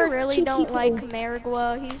 Wherever I really two don't people- like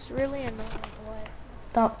Marigua. He's really annoying. What?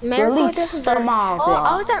 Don't Marco release doesn't the work. Mogwa. Oh,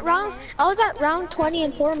 I was at round 20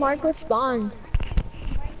 and 4 Marco spawned.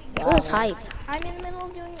 It was hype. I'm in the middle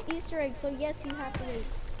of doing Easter egg, so yes, you have to wait.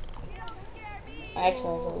 I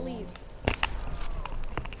accidentally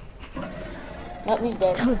killed him. Nope, he's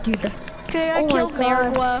dead. Don't do that. Okay, I Oh my killed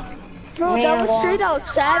God. Margwa. Bro, that was Marwa. straight out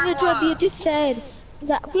savage what you just said. Is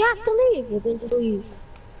that we have to leave? Well, then just leave.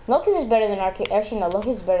 Locust is better than Arcade. Actually, no,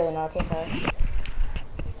 Locust is better than Arcade Fire.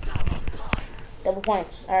 Double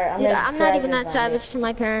points. Alright, Dude, I'm not even that savage to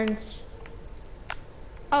my parents.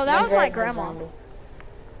 Oh, that was my grandma.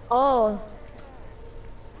 Oh.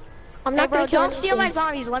 I'm Hey, not bro, gonna kill don't steal my anything.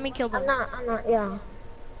 zombies. Let me kill them. I'm not, yeah.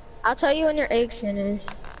 I'll tell you when your egg's finished.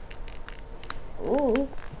 Ooh.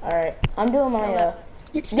 Alright, I'm doing my,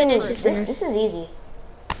 It's dude, finished, it's finished. this is easy.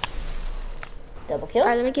 Double kill?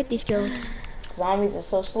 Alright, let me get these kills. Zombies are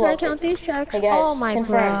so slow. Can I count these tracks? Hey guys, Oh my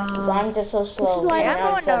confirm. God. Zombies are so slow. This is why We're I'm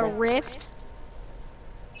round going 7. to Rift.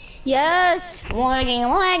 Yes! I'm lagging.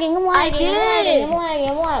 I'm lagging. did. I'm lagging.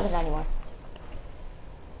 Not anymore.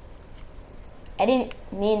 I didn't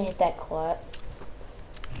mean to hit that clot.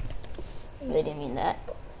 Really didn't mean that.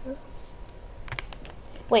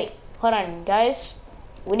 Wait, hold on, guys.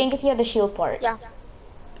 We didn't get the other shield part. Yeah.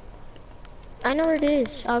 I know where it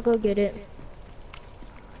is. I'll go get it.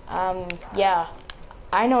 Yeah.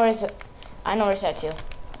 I know where it's at too.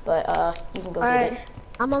 But, you can go get it.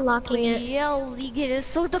 I'm unlocking it. Yelzy, get a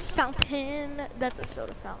soda fountain. That's a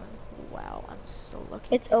soda fountain. Wow, I'm so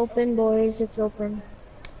lucky. It's open, boys. It's open.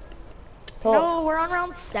 Pull. No, we're on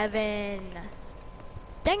round 7.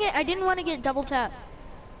 Dang it, I didn't want to get double tap.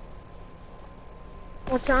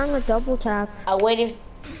 What's wrong with double tap? I waited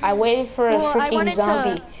for a Well, I freaking wanted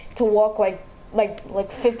zombie to walk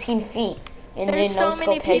like 15 feet. And There's then so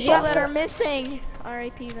many no-scope people headshot that me. are missing.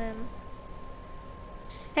 R.I.P. them.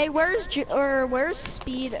 Hey, where's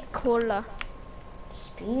Speed Cola?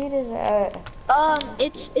 Speed is at...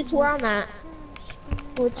 It's where I'm at,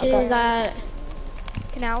 which Okay. is at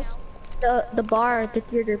Canals? the bar at the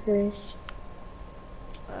theater place.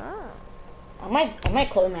 Oh. I might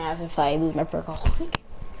close my eyes if I lose my perk.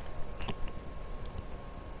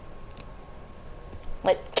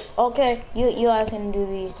 Like, okay, you guys can do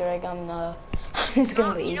the Easter egg. I'm just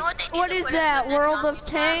gonna leave. You know what they need What to is put in that? the next World of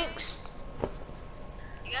zombies map? Tanks?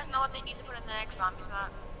 You guys know what they need to put in the next zombies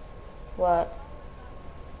map? What?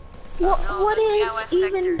 What the is TOS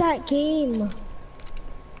even sector. that game?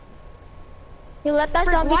 You let that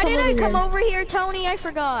Frick, zombie why come did over I come here over here, Tony? I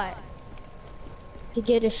forgot. to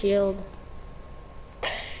get a shield.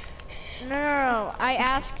 No. I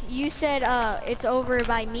asked, you said, it's over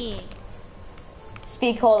by me.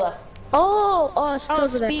 Speed cola. Oh, it's Oh,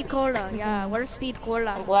 over there. Speed Cola. Yeah, where's Speed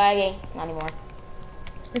Cola? I'm lagging. Not anymore.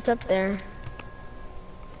 It's up there,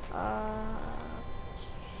 Uh,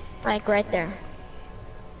 like right there.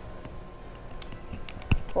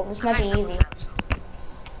 Well, this might be easy.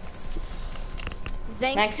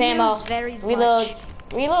 Zanks Max ammo. views varies Reload. much.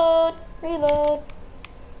 Reload.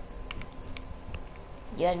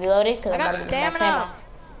 You guys reloaded? Because I I'm got about to get max stamina. ammo.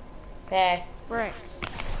 Okay. Right.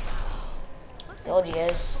 Told you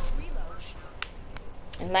guys.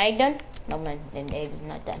 Is my egg done? No, my egg is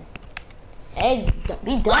not done. Egg,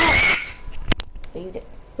 be done. Who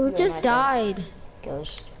You're just not done. died?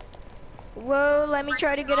 Ghost. Whoa, let me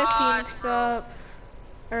try to get a Phoenix up.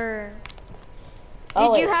 Did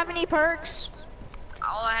Oh, you wait. have any perks?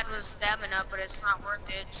 All I had was stamina, but it's not worth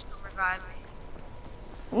it. Just to revive me.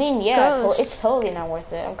 I mean, yeah, Ghost. it's totally not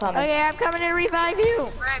worth it. I'm coming. Okay, I'm coming to revive you.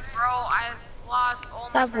 Frick, bro, I've lost all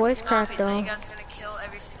my That voice freaking crack, zombies, though. and you guys are gonna kill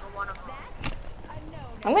every single one of them.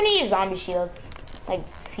 I'm gonna use zombie shield, like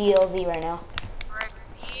PLZ right now. Frick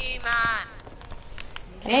me, man.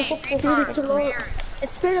 Can I get this? Dude, it's a low.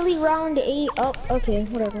 It's barely round 8. Oh, okay,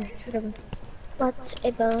 whatever. Whatever.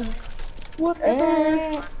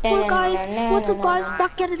 Well, guys, what's up, guys?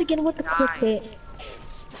 Back at it again with the clickbait.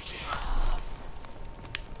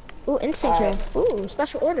 Ooh, instant kill. Ooh,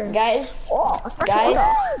 special order. Guys, Oh, a special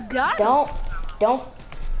guys, order. Got him.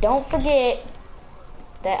 don't forget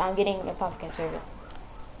that I'm getting a pumpkin server.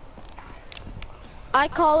 I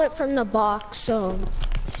call it from the box, so.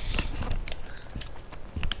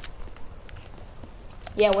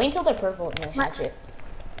 Yeah, wait until they're purple and then hatch it.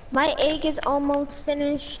 My egg is almost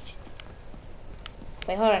finished.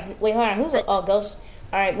 Wait, hold on. Who's the, oh, Ghost?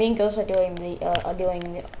 All right, me and Ghost are doing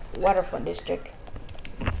the waterfront district.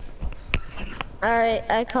 Alright,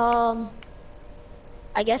 I call.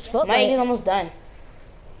 I guess My egg is footlight. almost done.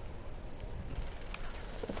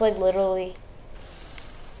 It's like literally.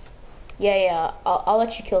 Yeah. I'll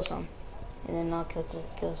let you kill some, and then I'll kill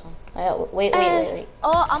some. Wait.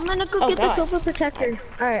 Oh, I'm gonna go Oh, get the God. silver protector.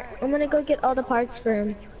 Alright, I'm gonna go get all the parts for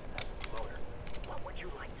him.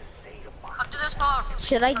 Come to this phone.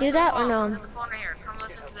 Should I do that or no? Come to the phone right here. Come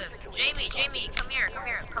listen to this. Jamie, come here.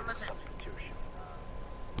 Come listen.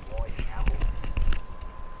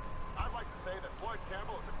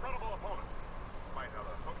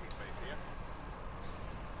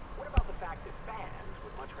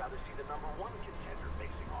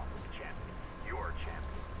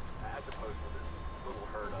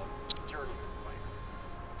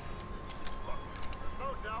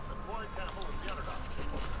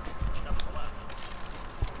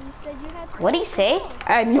 You said you had. What did he say?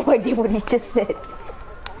 I had no idea what he just said.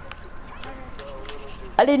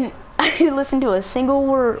 I didn't listen to a single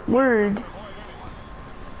word.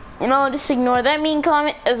 And I'll just ignore that mean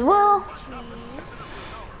comment as well.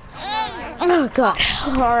 Oh god.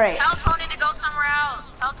 Alright. Tell Tony to go somewhere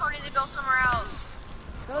else. Tell Tony to go somewhere else.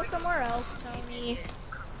 Go somewhere else, Tony.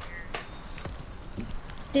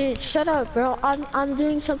 Dude, shut up, bro. I'm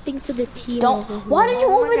doing something for the team. Don't. over here. Why did you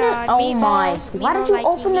Oh my open it? God, Oh my. meatballs, Why did meatball you like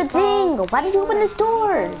open the meatballs, thing? Why did you open this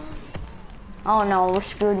door? Oh no, we're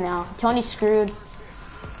screwed now. Tony's screwed.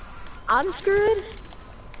 I'm screwed.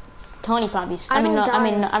 Tony probably. I No, don't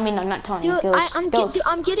die. not Tony. Dude, Ghost. Ghost.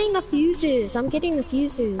 I'm getting the fuses. I'm getting the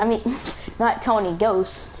fuses. I mean, not Tony.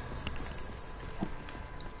 Ghost.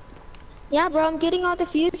 Yeah, bro, I'm getting all the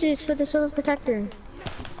fuses for the silver protector.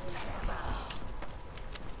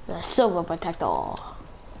 The silver protector.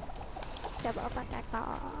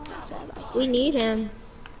 We need him.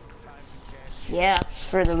 Yeah,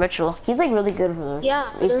 for the ritual. He's like really good for the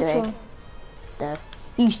Yeah, for Easter ritual. egg. The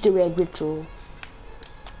Easter egg ritual.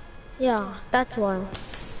 Yeah, that's why.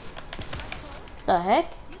 The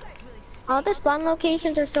heck? All the spawn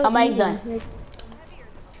locations are so Mine's easy. done. Like-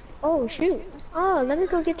 oh shoot. Oh, let me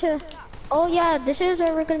go get to. Oh yeah, this is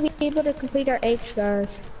where we're gonna be able to complete our eggs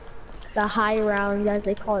first. The high round, as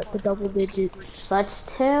they call it, the double digits. So that's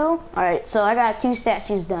 2. Alright, so I got 2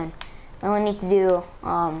 statues done. I only need to do,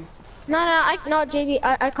 No, JB,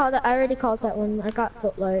 I called it. I already called that one. I got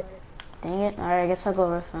footlight. dang it. Alright, I guess I'll go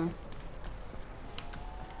with them.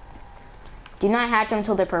 Do not hatch them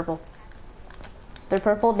until they're purple. If they're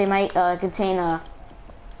purple, they might contain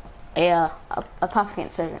a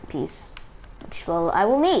pumpkin servant piece, which I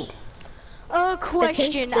will need.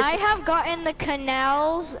 Question. I have gotten the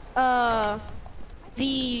canals, the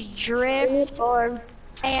drift,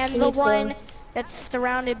 and the one that's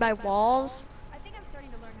surrounded by walls.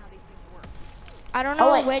 I don't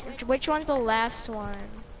know which one's the last one.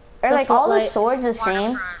 Are like all the footlight. swords the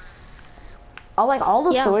same? Are like all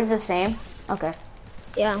the swords the same? Okay.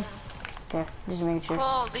 Yeah. Okay, just making sure.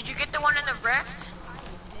 Cole, did you get the one in the rift?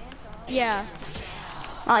 Yeah.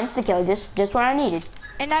 Oh, insta kill, just what I needed.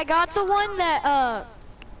 And I got the one that,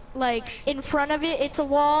 like, in front of it, it's a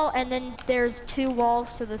wall, and then there's 2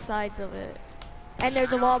 walls to the sides of it. And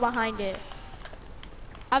there's a wall behind it.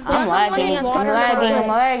 I've I'm done lagging, them, like, I'm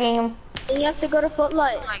lagging. And you have to go to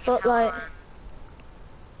footlight. Footlight.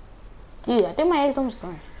 Dude, I think my egg's almost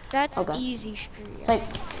done. That's Okay. easy street. It's like,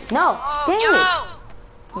 no, Oh, dang it. yo!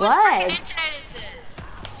 Whose What? freaking internet is this?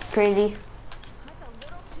 Crazy.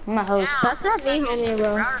 I'm a host. That's not me, homie,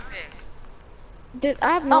 bro. Router fixed. Dude,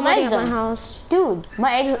 I have Oh, nobody mine's at my done. house. Dude,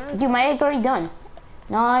 my egg's already done.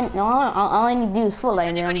 No, all I need to do is footlight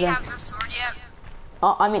and then I'm Anybody done. have their sword yet?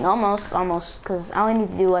 I mean, almost, cause I only need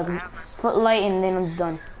to do like footlight and then I'm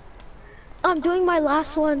done. I'm doing my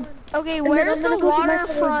last one. Okay, then where's I'm the gonna go to my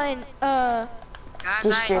sword. waterfront, Guys,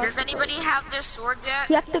 District. does anybody have their swords yet?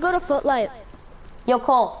 You have to go to footlight. Yo,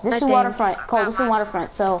 Cole, this I is think. waterfront. Cole, this is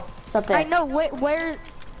waterfront, so it's up there. I know, where,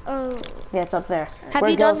 Yeah, it's up there. Have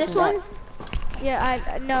Where you done Ghost this is at. one?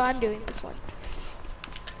 yeah, no, I'm doing this one.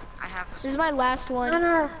 I have This is my last one.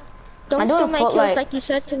 No. Don't I'm doing steal my kills footlight. like you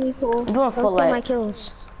said to me, Cole. I'm doing Don't steal footlight. my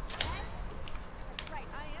kills.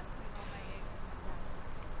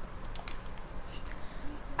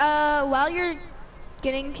 While you're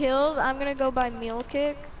getting kills, I'm gonna go buy meal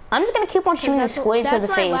kick. I'm just gonna keep on shooting the squid to That's the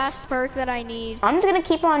my face. last perk that I need. I'm just gonna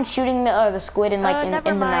keep on shooting the squid in like in Never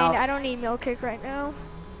the mind, mouth. I don't need meal kick right now.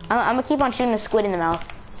 I'm gonna keep on shooting the squid in the mouth.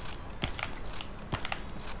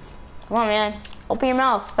 Come on, man. Open your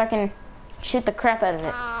mouth so I can shoot the crap out of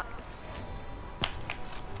it.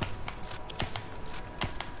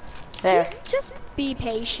 There. Just be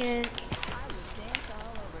patient.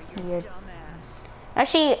 Weird.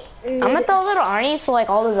 Actually, I'm gonna throw a little Arnie so like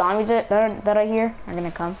all the zombies that are here are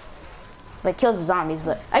gonna come. Like kills the zombies,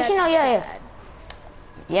 but actually no, yeah.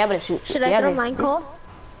 Yeah, but it shoots. Should I throw mine, Cole?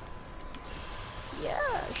 Yeah,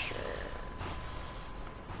 sure.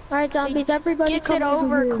 Alright, zombies, everybody Gets come it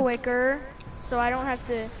over here. quicker, so I don't have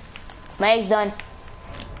to. My egg's done.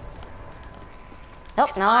 Nope,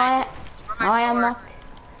 It's now mine. It's for my I am sword.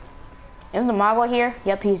 Isn't the Marvel here?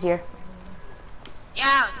 Yep, he's here.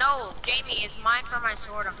 Yeah, no, Jamie, it's mine for my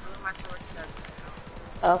sword. I'm doing my sword stuff.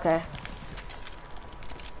 Okay.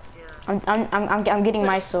 Yeah. I'm getting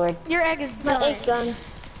my sword. Your egg is My done. egg's done.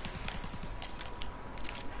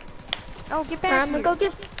 Oh, get back I'm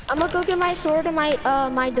gonna go get my sword and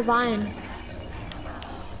my divine.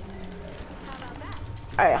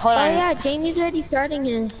 Alright, hold Oh on. yeah, Jamie's already starting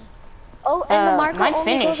his. Oh, and the Marco mine's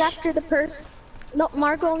only goes finished. after the person. No,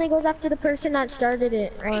 Marco only goes after the person that started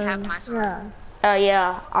it. I already have my sword. Yeah.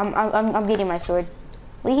 Yeah, I'm getting my sword.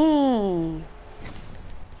 Wee.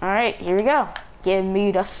 Alright, here we go. Give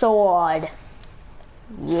me the sword.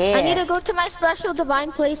 Yeah. I need to go to my special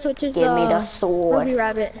divine place, which is Give me the sword. Ruby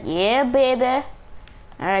Rabbit. Yeah, baby.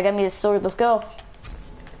 Alright, got me the sword. Let's go.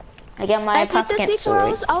 I got my I did this pumpkin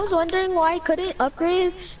before. sword. I was wondering why I couldn't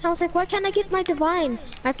upgrade. I was like, why can't I get my divine?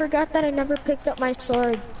 I forgot that I never picked up my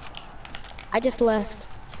sword. I just left.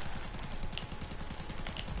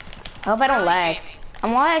 I hope I don't lag. Jamie.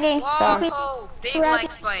 I'm lagging. Sorry. Whoa, big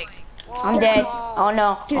light spike. Whoa, I'm dead. whoa. Oh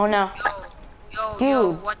no. Oh no. Yo,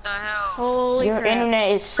 Dude. what the hell? Holy Your crap.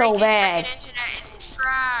 internet is so Crazy's bad. freaking internet is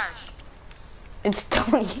trash. It's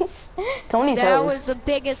Tony's. Tony's That host. was the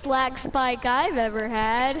biggest lag spike I've ever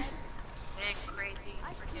had. Dang, crazy.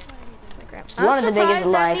 Freaking. One I'm of the biggest surprised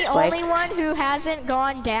I'm lag the spikes. only one who hasn't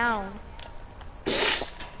gone down.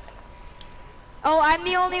 Oh, I'm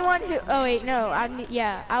the only one who. Oh wait, no.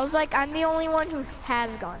 Yeah. I was like, I'm the only one who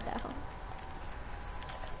has gone down.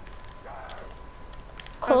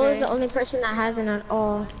 Cole Okay. is the only person that hasn't at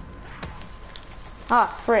all. Ah,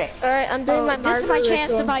 frick. Alright, I'm doing my This is my Margot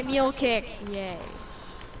chance to ritual. buy meal kick. Yay.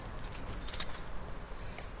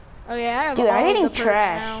 Oh yeah, I have Dude, all I'm of getting the perks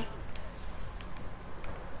trash. now.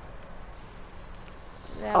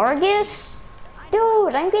 Yeah. Argus?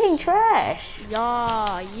 Dude, I'm getting trash.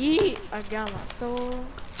 Yeah, yeet. I got my soul,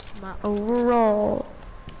 my Overall.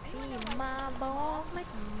 my balls, make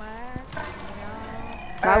my.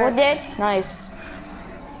 Margot dead? Nice.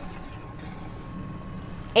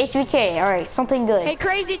 HVK, alright, something good. Hey,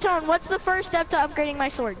 Crazy Tone, what's the first step to upgrading my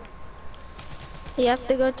sword? You have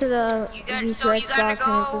to go to the You gotta, these so red you gotta spots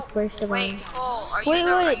and it's go. just place the Wait, bomb. Cole, are you Wait,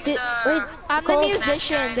 the, are wait, you the, I'm Cole, the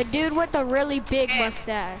musician, guy. the dude with the really big Okay,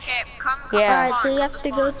 mustache. Okay, come Yeah. to Alright, so spawn, you come have to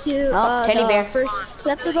go spawn. to Oh, teddy bear. the first. You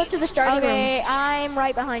have to go to the starting Okay, room. I'm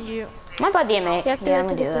right behind you. My bad, mate. You have to Yeah, go I'm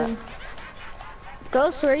to gonna do this that. room.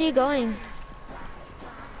 Ghost, where are you going?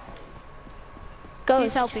 Ghost.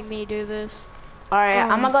 He's helping me do this. Alright,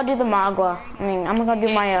 I'm gonna go do the Magua. I'm gonna go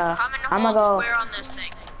do my, Come and I'm hold gonna go. square on this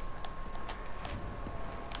thing.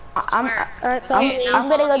 I'm Alright, follow me. I'm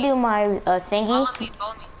gonna go do my thingy. Follow me,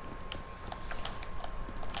 follow me.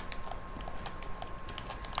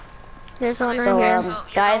 There's one So, right here. So, you're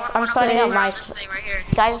guys, gonna I'm wanna starting hold up my square on this thing right here.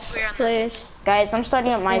 guys- Hold square on this. Place. guys. I'm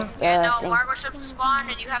starting up my Yeah, no, thing. Margot should spawn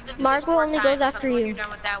and you have to do Margot this 4 only times goes after until you. you're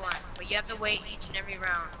done with that one. But you have to wait each and every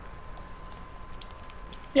round.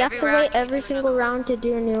 You have Every to round wait you can every do single another round to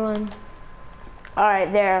do a new one.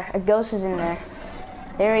 Alright, there. A ghost is in there.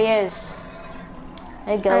 There he is.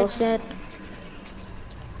 Hey, Alright, ghost. dead.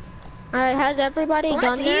 Alright, has everybody Well, done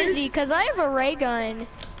that's theirs? easy, because I have a ray gun.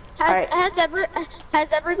 Alright.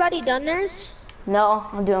 Has everybody done theirs? No,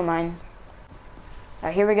 I'm doing mine.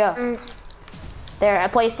 Alright, here we go. Mm. There, I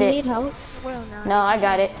placed You it. need help? Well, no. No, I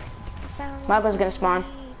got it. Marco's gonna spawn.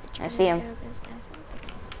 I see him.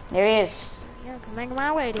 There he is. Yeah, coming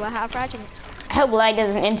my way to a half regiment. I hope lag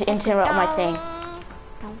doesn't interrupt my thing.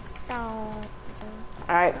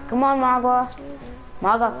 Alright, come on, Margot.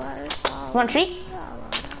 Margot, you want a treat?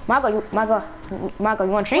 Margot,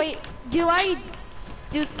 you want a treat? Wait,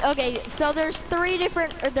 okay, so there's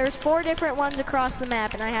there's 4 different ones across the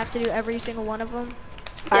map, and I have to do every single one of them.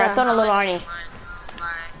 Alright, Yeah. I found a little Arnie. Mine.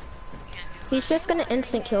 Can't do He's just gonna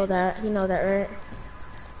instant kill that. You know that, right?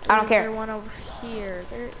 I don't Is care. there one over here?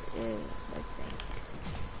 There is, I think.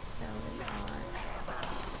 No, there's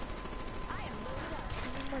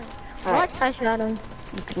not. Alright, What? I shot him.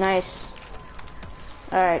 nice.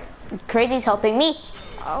 Alright, Crazy's helping me.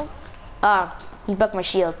 Oh, He bucked my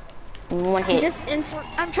shield. In one He hit. just instant.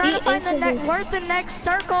 I'm trying to find the next. Where's the next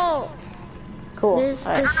circle? Cool. There's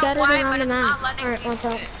Alright. just scattered why, around but the it's map. not letting Alright, me watch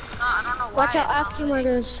out. It's not, I don't know why. Watch out, it's I have not 2 letting me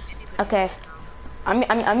murders. Okay.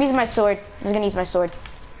 I'm using my sword. I'm gonna use my sword.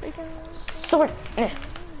 Sword.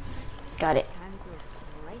 Got it.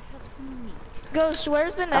 Ghost,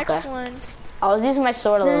 where's the next Okay. one? I was using my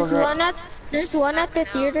sword a little There's bit. one at the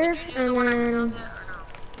theater, Did you do the one after and it or no?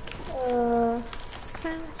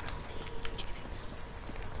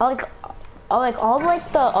 All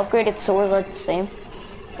like the upgraded swords are the same.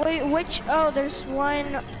 Wait, which? Oh, there's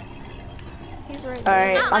one. He's right All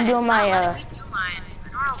there. right, I'm doing my. It's not letting me do mine. I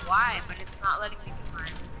don't know why, but it's not letting me do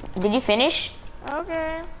mine. Did you finish?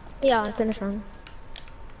 Okay. yeah, I'm finished one.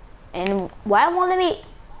 And why won't let me?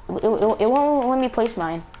 It won't let me place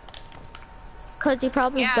mine. Cause you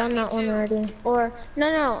probably Yeah, done me that one too. already. Or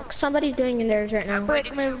no, somebody's doing theirs right now. I've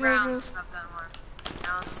waited 2 move, rounds move. since I've done one.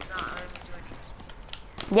 Now it's not letting me do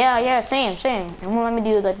anything. Yeah, same. It won't let me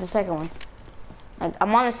do like the second one. Like,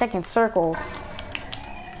 I'm on the second circle.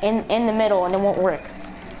 In the middle, and it won't work.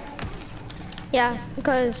 Yeah,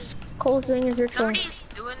 because Cole's doing his ritual. Somebody's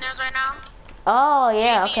doing theirs right now. Oh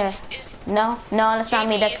yeah, Jamie okay. No, that's not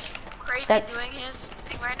me. Jamie That's is crazy that- doing his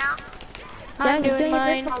thing right now. Yeah, I'm he's doing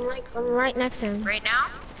doing his mine. ritual. I'm right next to him. Right now.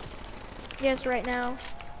 Yes, right now.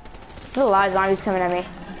 there's a lot of zombies coming at me.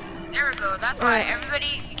 There we go. That's why everybody.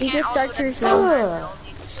 You You can't can all start do it at the yours same now. time. Ugh.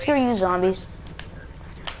 Screw you, zombies.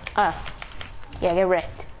 Yeah, get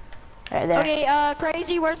wrecked. Right there. Okay,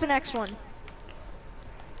 Crazy, where's the next one?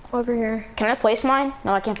 Over here. Can I place mine?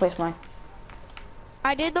 No, I can't place mine.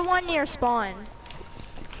 I did the one near spawn.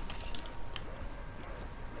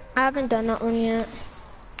 I haven't done that one yet.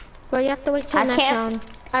 But you have to wait till I next can't- round.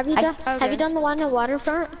 Have you done? Have okay. you done the one at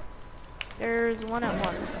waterfront? There's one at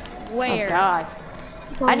water. Oh Where? God.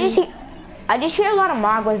 I just hear a lot of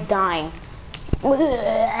Magwas dying.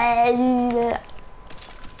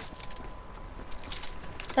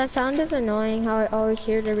 That sound is annoying. How I always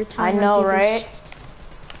hear it every I time. know, do right?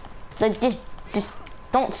 this. Like, just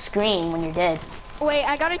don't scream when you're dead. Wait,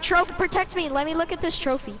 I got a trophy. Protect me. Let me look at this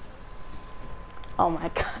trophy. Oh my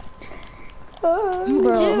God. Bro,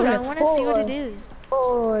 Dude, I want to see what it is.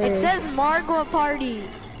 Boy. It says Margwa Party.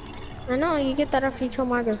 I know, you get that after you kill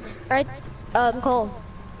Margaret. Right, Cole.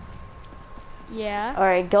 Yeah. All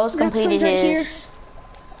right, Ghost Next completed one's right his. here.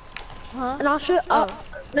 Huh? And I'll show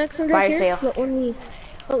next one's Fire right here. sale.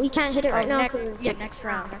 But we can't hit it right now. Next, 'cause- yeah, next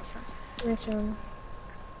round. Next round.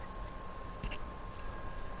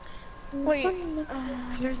 Wait,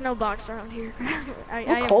 there's no box around here.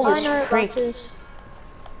 I cold Oh, as I know where freak. box is.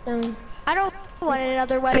 I don't want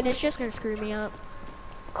another weapon. It's just gonna screw me up.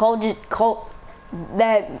 Cole,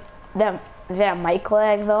 that mic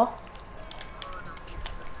lag though.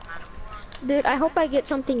 Dude, I hope I get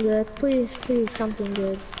something good. Please, something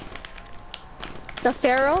good. The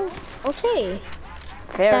Pharaoh? Okay.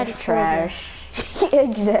 Fair That is horrible. trash.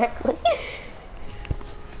 Exactly.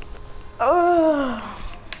 Oh.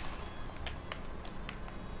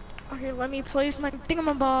 Okay, let me place my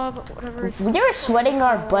thingamabob, whatever it's We were sweating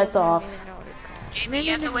our butts off. I don't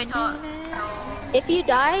even know what it's called. Jamie, you have to wait till If you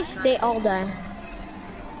die, they all die.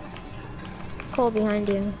 Cole behind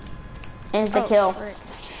you. Insta kill. frick.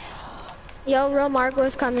 Yo, real Margot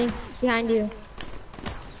is coming behind you.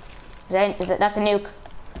 That's a nuke.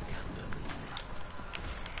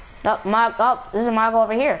 No, this is a Mago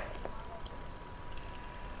over here.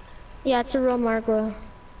 Yeah, it's a real Margot.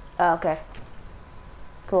 Oh, okay.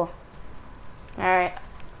 Cool. Alright.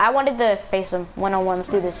 I wanted to face him one-on-one. Let's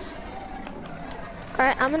do this.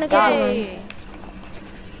 Alright, I'm gonna get the one. Hey,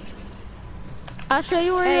 I'll show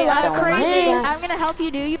you where hey, your last don't one want Crazy. is. it. I'm gonna help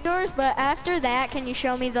you do yours, but after that, can you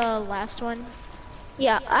show me the last one?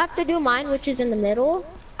 Yeah, I have to do mine, which is in the middle,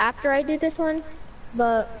 after I do this one.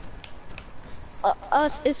 But,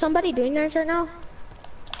 is somebody doing theirs right now?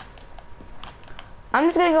 I'm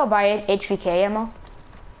just gonna go buy HVK ammo.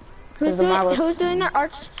 Who's the Margos. doing their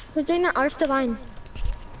arts? Who's doing their arts divine?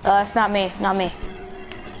 It's not me. Not me.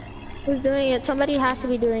 Who's doing it? Somebody has to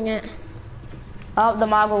be doing it. Oh, the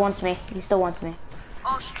Mago wants me. He still wants me.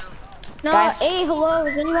 Oh shoot. No, Guys. hey, hello,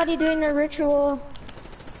 is anybody doing their ritual?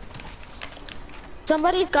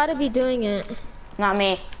 Somebody's gotta be doing it. Not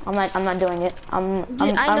me. I'm not doing it. I'm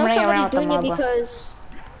I know running around somebody's with the doing it Mago. because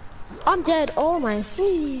I'm dead. Oh my.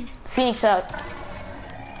 Phoenix out.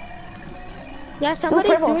 Yeah, Ooh,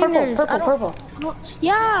 somebody's purple, doing theirs. I don't- purple.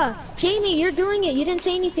 Yeah, Jamie, you're doing it. You didn't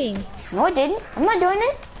say anything. No, I didn't. I'm not doing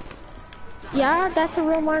it. Yeah, that's a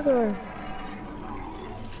real Margot.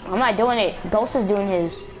 I'm not doing it. Ghost is doing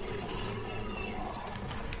his.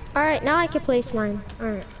 Alright, now I can place mine.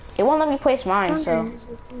 Alright. It won't let me place mine, so.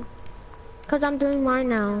 Cause I'm doing mine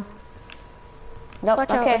now. Nope, Watch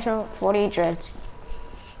out, okay. watch out. 48 dreads.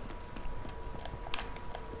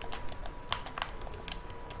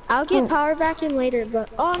 I'll get power back in later, but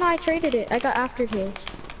oh no, I traded it. I got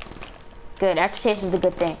aftertaste. Good, aftertaste is the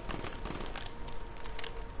good thing.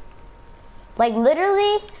 Like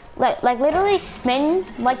literally, like literally spend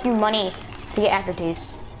like your money to get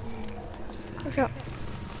aftertaste. Watch out.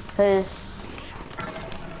 Cause,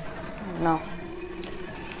 no.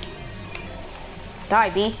 Die,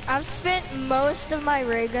 B. I've spent most of my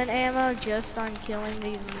ray gun ammo just on killing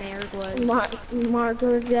these Margwas.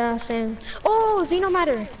 Margot's, yeah, same. Oh,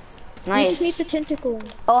 Xenomatter. You Nice. just need the tentacle.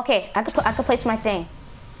 Oh, okay, I could place my thing.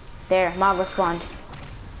 There, Mago spawned.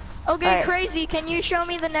 Okay, Alright. Crazy, can you show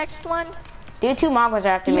me the next one? Dude, 2 Magos are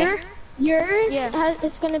after me. Yours, Yeah.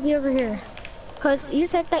 it's gonna be over here. Cause you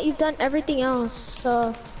said that you've done everything else,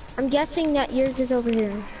 so I'm guessing that yours is over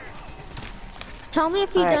here. Tell me if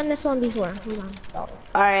you've Alright. done this one before. Hold on.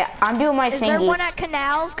 Alright, I'm doing my Is thingy. there one at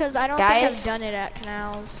Canals? Cause I don't think Guys? I've done it at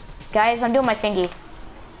Canals. Guys, I'm doing my thingy.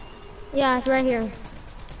 Yeah, it's right here.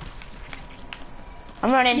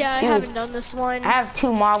 I'm running. Yeah, I Dude, haven't done this one. I have 2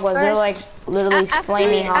 Magwas. They're like literally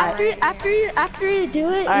flaming hot. After you do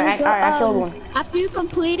it, Alright, you go, I killed one. after you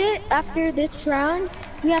complete it, after this round,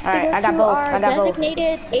 we have to Alright, I go got to both, our I got both.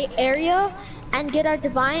 designated area and get our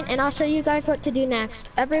divine, and I'll show you guys what to do next.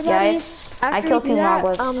 Everybody, Guys, I after killed you do 2 that,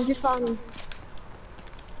 Magwas. just follow me.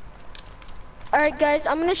 Alright guys,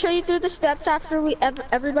 I'm gonna show you through the steps after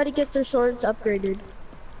everybody gets their swords upgraded.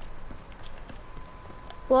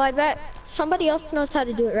 Well, I bet somebody else knows how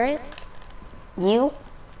to do it, right? You?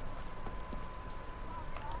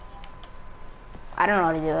 I don't know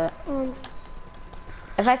how to do it.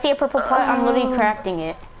 If I see a purple pot, I'm literally crafting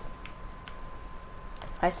it.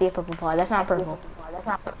 I see a purple pot. That's not purple.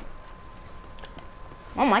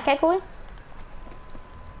 Oh, my calculator?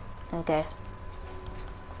 Okay.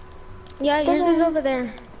 Yeah, yours is over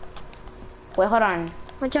there. Wait, hold on.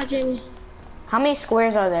 Watch out, Jamie. How many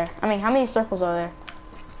squares are there? I mean, how many circles are there?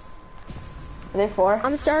 Are there 4?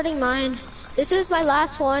 I'm starting mine. This is my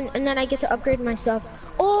last one, and then I get to upgrade my stuff.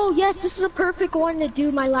 Oh, yes, this is a perfect one to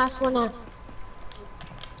do my last one at.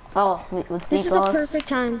 Oh, with This is a perfect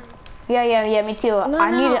time. Yeah, me too. No.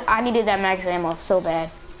 I needed that max ammo so bad.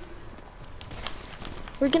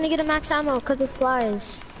 We're gonna get a max ammo because it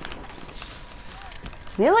flies.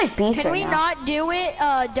 We're like beasts Can right we now. not do it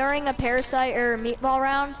during a parasite or meatball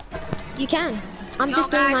round? You can. I'm Yo,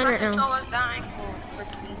 just guys, doing mine my right now. controller's dying. Oh, frick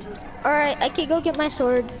me, dude. Alright, I can go get my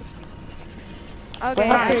sword. Okay,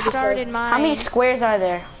 Wait, I upgraded started sword. mine. How many squares are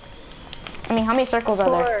there? I mean, how many circles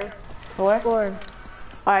are there? 4? 4.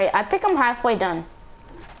 Alright, I think I'm halfway done.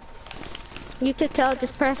 You could tell,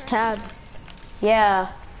 just press tab. Yeah.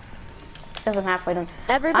 Says I'm halfway done.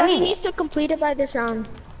 Everybody need- needs to complete it by this round.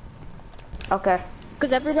 Okay.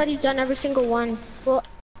 Because everybody's done every single one. Well,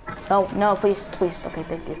 Oh, no, please. Okay,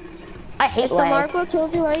 thank you. I hate if the lag. Marco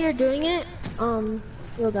kills you while you're doing it,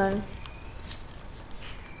 you'll die.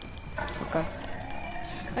 Okay.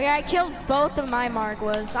 Okay, I killed both of my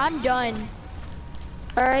Margwas. I'm done.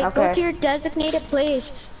 Alright, go Okay. to your designated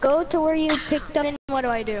place. Go to where you picked up. Then what do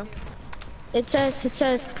I do? It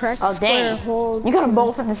says press Oh, square, dang. hold. You got them to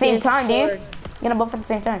both at the same give time, dude. sword. You got them both at the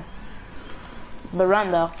same time. But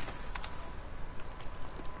run, though.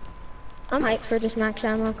 I'm hyped for this max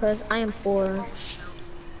ammo because I am poor.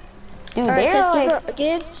 Dude, Alright, it they're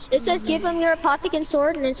says like... give him your apothecary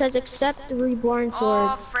sword, and it says accept the reborn sword.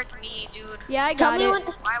 Oh, frick me, dude. Yeah, I Tell got me it. when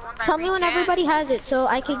Why won't I tell me when reach it? everybody has it, so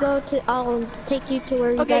I can go to. I'll take you to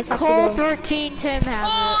where you Okay, guys have to Cole go. 13 Tim has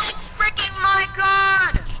Holy freaking my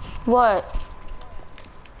god! What?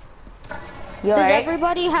 You Does alright?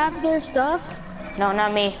 everybody have their stuff? No,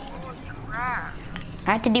 not me. Holy crap.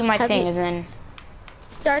 I have to do my Have thing you- and then...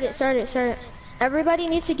 Start it. Everybody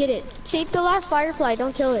needs to get it. Save the last firefly.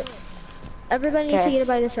 Don't kill it. Everybody needs to Okay. get it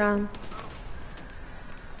by this round.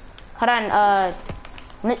 Hold on,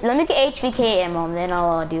 let me get HVK ammo and then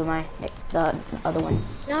I'll do the other one.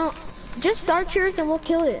 No, just start yours and we'll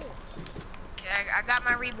kill it. Okay, I got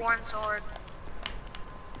my reborn sword.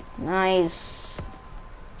 Nice.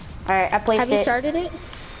 Alright, I placed Have you it. started it?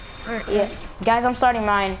 Alright. Yeah. Guys, I'm starting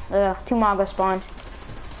mine. 2 Maga spawned.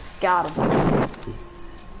 Got him. Watch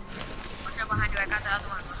out behind you, I got the other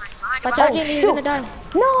one. Behind Watch you. out, Oh, Jamie, shoot. you're gonna die.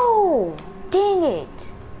 No! Dang it.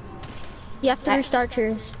 You have to restart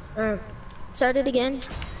yours. Alright. Start it again.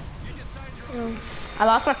 I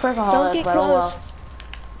lost my Don't perkaholic, get but oh close. well.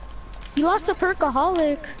 You lost a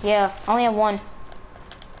perkaholic. Yeah, I only have one.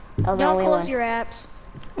 That was the Don't only close one. your apps.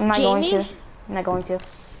 I'm not going Jamie? to. I'm not going to.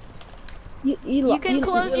 You can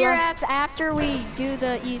close your apps after we do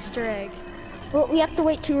the Easter egg. Well, we have to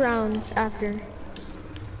wait 2 rounds after.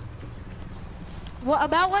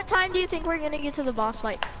 About what time do you think we're gonna get to the boss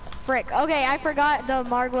fight? Frick. Okay, I forgot the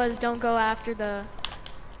Margwas don't go after the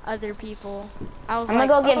other people. I was I'm like,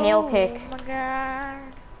 gonna go get nail oh kick. my god.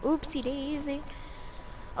 Oopsie daisy.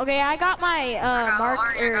 Okay, I got my not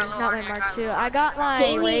my Mark II. I got my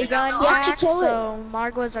Jamie, ray gun you have to axe, kill it. so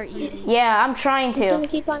Margwas are easy. Yeah, I'm trying He's gonna to.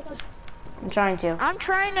 keep on. I'm trying to. I'm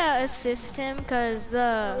trying to assist him because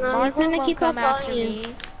the No, he's Margwa gonna won't keep come on after following you.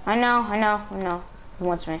 me. I know. He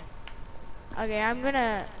wants me. Okay, I'm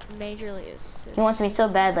gonna majorly assist. He wants me so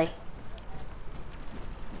badly.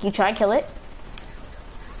 You try to kill it?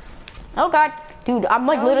 Oh god. Dude, I'm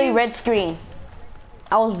like No, literally you- red screen.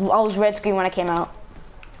 I was red screen when I came out.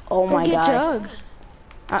 Oh Go my get god. Jug.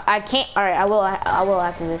 I can't. Alright, I will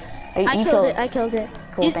after this. You I killed it. I killed it.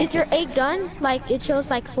 Cool, thank Is your egg done? Like it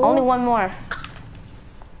shows like full. Only one more.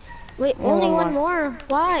 Wait, only only one one more.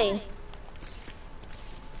 Why?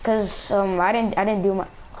 Cause I didn't do my.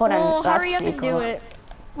 Hold Well, on. hurry up and do it.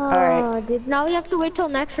 Alright. Dude, now we have to wait till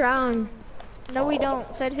next round. No, we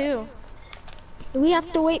don't. Said who? We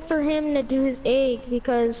have to wait for him to do his egg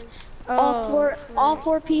because Oh, all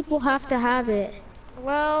four people have to have it.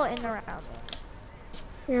 well, in the round.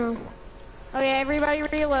 Yeah. Okay, everybody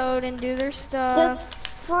reload and do their stuff.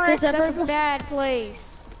 Frick, does that's a bad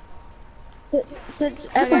place. Does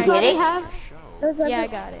get everybody it? have? Yeah, I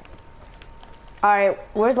got it. Alright,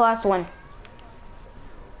 where's the last one?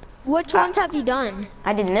 Which ones have you done?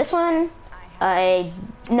 I did this one. No, I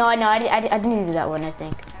didn't do that one, I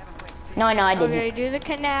think. No, I didn't. Okay, do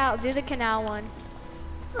the canal one.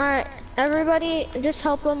 Alright, everybody just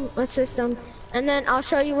help them, assist them, and then I'll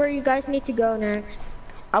show you where you guys need to go next.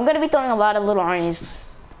 I'm gonna be throwing a lot of little armies.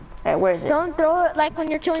 Alright, where is it? Don't throw it like when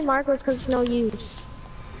you're killing Marcos because it's no use.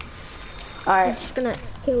 I'm Alright, just gonna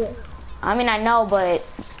kill it. I mean, I know, but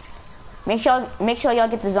make sure y'all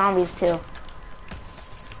get the zombies too.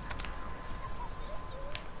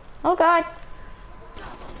 Oh God.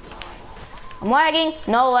 I'm lagging.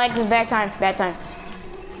 No lag, is bad time.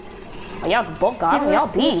 Oh, y'all both got him. Y'all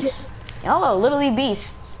beasts. Y'all are literally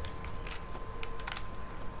beasts.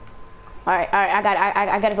 Alright, I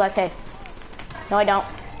got a glass head. No, I don't.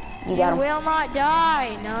 You got him. Will not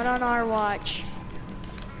die. Not on our watch.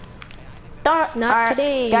 Don't. Not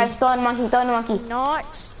today. Guys, throw the monkey.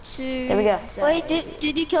 Not to. There we go. Wait,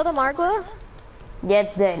 did you kill the Margwa? Yeah,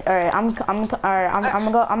 it's dead. Alright, I'm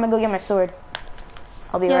gonna go get my sword.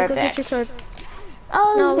 I'll be Yeah, right go back. get your sword.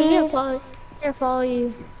 Oh, No, we man. need to follow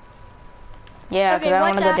you. Yeah, Okay, because I don't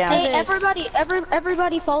what's want to go after down. this?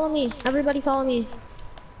 Everybody follow me. Everybody follow me.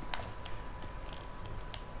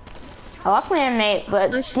 I lost my teammate,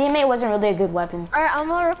 but teammate wasn't really a good weapon. Alright, I'm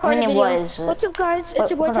gonna record I mean, a it video. was, but- What's up, guys?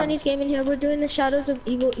 It's your boy hold on. Chinese Gaming here. We're doing the Shadows of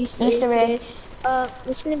Evil Easter Easter egg egg. today.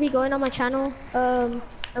 It's gonna be going on my channel.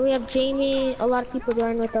 And we have Jamie, a lot of people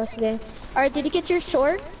joining with us today. Alright, did you get your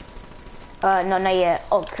sword? No, not yet.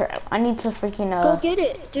 Oh crap! I need to freaking Go get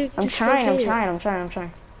it, dude. I'm just go trying. get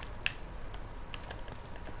it.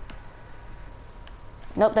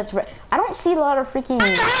 Nope, that's right. I don't see a lot of freaking. What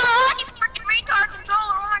the hell? You freaking retard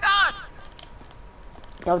controller! Oh my god!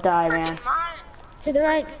 Don't die, man. Freaking mine. To the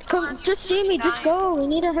right. Come, just Jamie, just go. We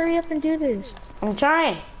need to hurry up and do this. I'm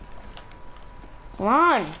trying. Come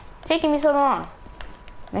on. Taking me so long.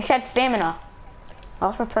 I had stamina. I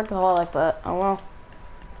was for perkaholic, but oh well.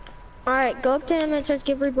 Alright, go up to him and it says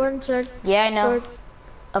give reborn sword. Yeah, I know. Sword.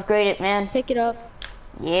 Upgrade it, man. Pick it up.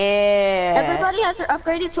 Yeah. Everybody has their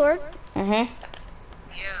upgraded sword. Mhm.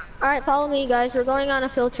 Yeah. Alright, follow me, guys. We're going on a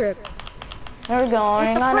field trip. We're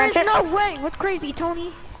going on a Friends, trip. no way. With crazy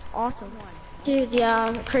Tony. Awesome. Dude,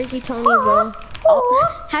 yeah, crazy Tony, bro.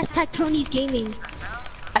 Oh. Hashtag Tony's Gaming.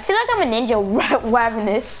 I feel like I'm a ninja wagging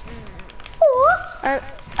this. Alright,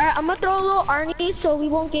 I'm gonna throw a little Arnie so we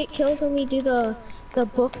won't get killed when we do the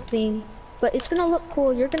book thing. But it's gonna look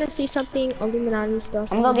cool. You're gonna see something Illuminati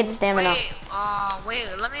stuff. I'm gonna get stamina. Wait,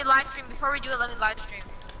 let me live stream. Before we do it, let me live stream.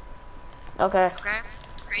 Okay. Okay?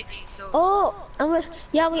 Crazy, so. Oh,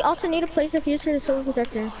 yeah, we also need a place of use for the soul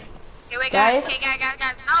protector. Okay, wait, guys. Okay,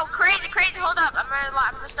 guys. No, crazy. Hold up. I'm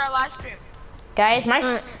gonna start live stream. Guys,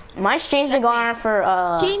 my stream's been going on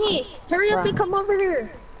for Jamie, hurry up and come over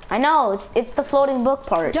here. I know, it's the floating book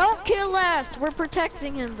part. Don't kill last. We're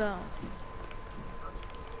protecting him though.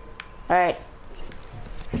 Alright.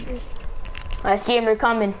 I see him, they're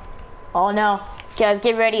coming. Oh no. Guys,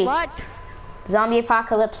 get ready. What? Zombie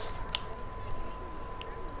apocalypse.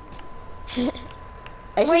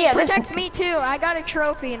 Wait, protect me too. I got a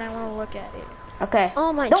trophy and I want to look at it. Okay.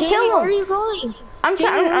 Oh my, Don't Jamie, kill where are them. you going? I'm Jamie,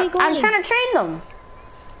 where are you I'm going? trying to train them.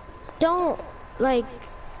 Don't, like,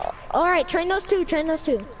 alright, train those two,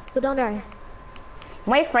 but don't die.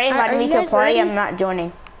 My friend Are invited me you to a guys party, ready? I'm not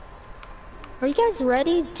joining. Are you guys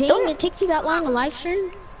ready? Dang, Don't- it takes you that long to live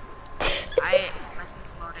stream? My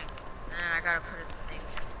thing's loading. And I gotta put it in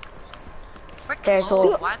the thing. Very Freaking cool.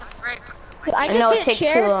 load. Why the frick? Dude, I know it just takes hit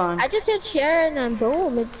too share. long. I just hit share and then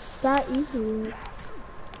boom, it's that easy.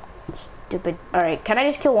 Stupid. Alright, can I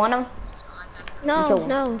just kill one of them? No,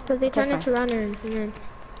 Okay. because they turn Okay, into runners and then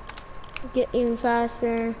get even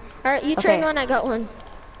faster. Alright, you train Okay. one, I got one.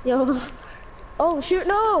 Yo. Oh shoot,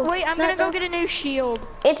 no! Wait, I'm gonna go get a new shield.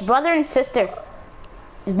 It's brother and sister.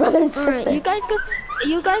 It's brother and sister. Alright,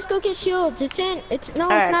 you guys go get shields. It's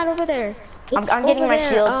Alright. not over there. It's I'm getting over my there,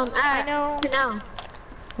 shield. I know. Now.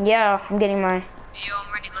 Yeah, I'm getting mine. Yo,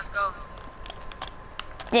 I'm ready. Let's go.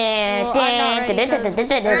 Well, I'm not ready 'cause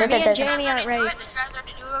me and Jamie aren't ready. Did you guys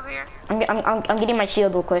already do it over here? I'm getting my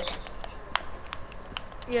shield real quick.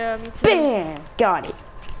 Yeah, me too. Bam! Got it.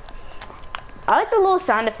 I like the little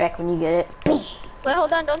sound effect when you get it. Bam! Wait,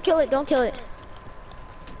 hold on, don't kill it, don't kill it.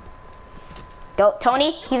 Go,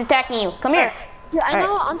 Tony, he's attacking you. Come here. Dude, I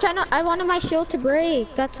know, I wanted my shield to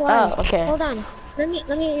break, that's why. Oh, okay. Hold on, let me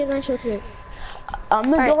use my shield to break. I'm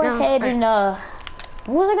gonna go ahead right. and,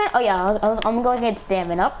 what was I gonna, oh yeah, I'm gonna go ahead and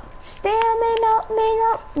stamina up. Stamina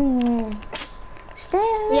up.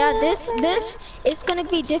 Stamina. Yeah, this it's gonna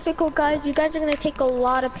be difficult, guys. You guys are gonna take a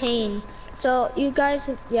lot of pain. So you guys,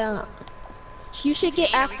 yeah, you should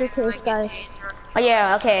get aftertaste, guys. Oh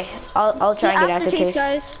yeah, okay. I'll try and get aftertaste.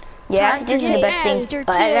 Guys. Yeah, aftertaste is the best thing.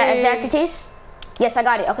 Is aftertaste? Yes, I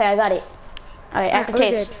got it. Okay, I got it. All right,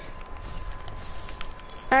 aftertaste.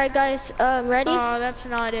 All right, guys. Ready? Oh, that's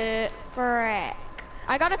not it. Frick.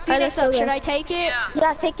 I got a Phoenix up. Should I take it?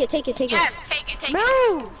 Yeah, take it. Yes, take it.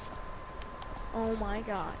 Move! Oh my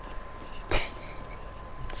god.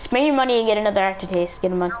 Spend your money and get another aftertaste.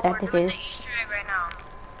 Get a month aftertaste. We're doing the Easter egg right now.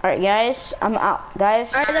 All right, guys. I'm out,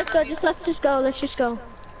 guys. All right, let's go. Let's just go.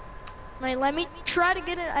 Wait, let me try to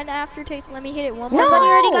get an aftertaste. Let me hit it one No! more. Somebody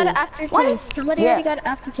already got an aftertaste. What? Somebody already got an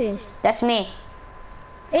aftertaste. That's me.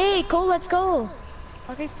 Hey, Cole, let's go.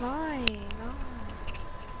 Okay, fine. Oh.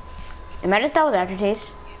 Imagine if that was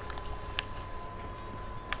aftertaste.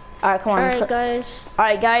 All right, come on. All right, guys. All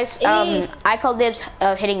right, guys. Hey. I call dibs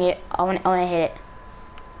of hitting it. I want to hit it.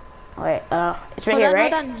 All right. It's right here,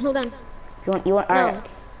 right? Hold on. You want? All No. right.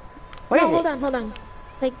 Where is it? Hold on.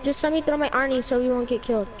 Like, just let me throw my Arnie so you won't get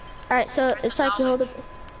killed. All right, so it's like you hold it.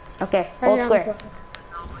 Okay. Right Hold here square.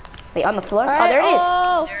 Wait, on the floor? All Oh, right, there it is.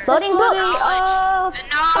 oh, Floating it's boat. floating. Oh, The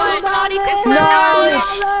knowledge. it's Knowledge.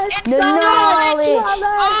 knowledge. It's The knowledge.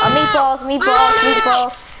 Knowledge. Meatballs. The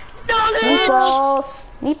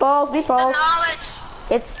knowledge.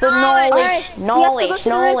 It's the Knowledge. knowledge. Alright, we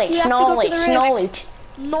have to go to the rift.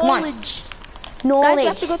 Knowledge. Knowledge. Guys, we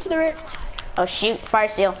have to go to the rift. Oh shoot, fire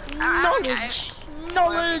seal. Knowledge.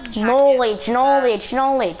 Knowledge.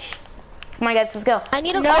 Knowledge. Come on guys, let's go. I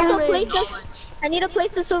need to also place this. I need to place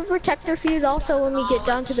the silver protector fuse also when we get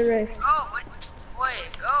down to the rift. Oh, wait,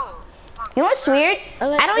 go. You know what's weird? I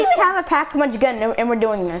I don't even have a pack-a-punch gun and we're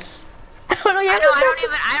doing this. I don't I don't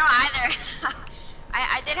either.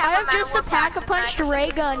 I did have I have just a pack-a-punch ray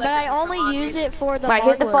gun, but I only use it for the Alright,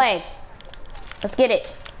 here's the marbles. flag. Let's get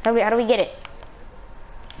it. How do we get it?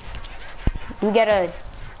 We get a...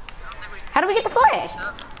 How do we get the flag?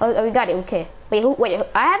 Oh, we got it, okay. Wait,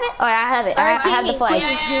 I have it? Oh, I have it. I have the flag.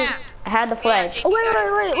 Yeah. I have the flag.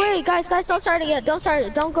 Oh, wait, guys, don't start it yet. Don't start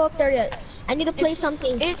it. Don't go up there yet. I need to play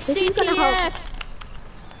something. It's this is gonna help. CTF.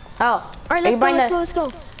 Oh. Alright, let's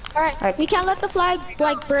go. Alright, we can't let the flag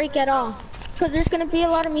like break at all. Cause there's gonna be a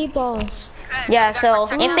lot of meatballs. Yeah, so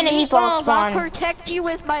infinite meatballs I'll spawn. protect you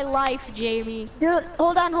with my life, Jamie. Dude,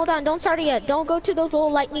 hold on. Don't start it yet. Don't go to those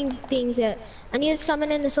little lightning things yet. I need to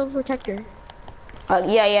summon in the silver protector.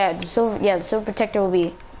 Yeah. The silver protector will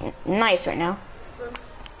be nice right now.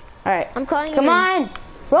 Alright. I'm calling you. Come on!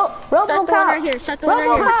 Robocop! Start the one right here. Start the one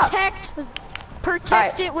right here.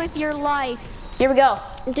 Protect it with your life. Here we go.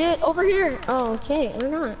 Dude, over here. Oh, okay. We're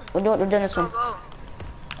not. We're doing this one. Go.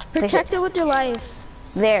 Protect it with your life.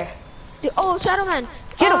 There. Dude, oh, Shadow Man.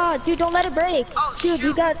 Shoot Dude, don't let it break. Oh, Dude, you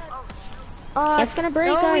shoot. got. It's gonna break,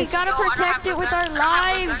 No, we guys. gotta protect it with our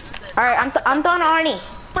lives. Alright, I'm throwing Arnie.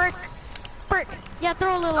 Brick. Yeah,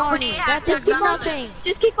 throw a little Arnie. That's Just just keep on, nothing.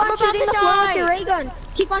 just keep on I'm about shooting to the floor with die. your ray gun.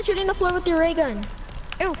 Keep on shooting the floor with your ray gun.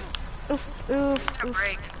 Oof. It's gonna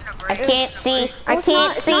break. I can't see.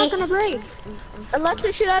 It's not gonna break. Unless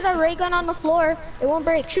you shoot out a ray gun on the floor, it won't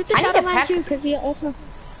break. Shoot the I need Shadow to Man pack- too, cause he also.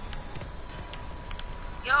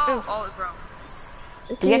 Yo, oh,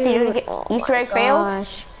 bro. Do you have to do it again? Easter egg failed?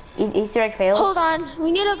 Gosh. Easter egg failed? Hold on,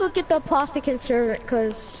 we need to go get the apothecary servant,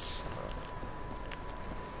 cause.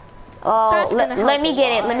 Oh, That's gonna help let me a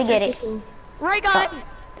get it. lot. Let me get it. Ray gun.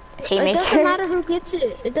 It Haymaker. doesn't matter who gets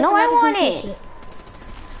it. It doesn't No, I matter want who gets it.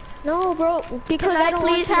 No, bro, because Can I don't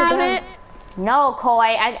please want you to have die. it? No, Cole.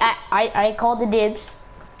 I called the dibs.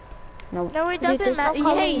 No, it Dude, doesn't there's no matter.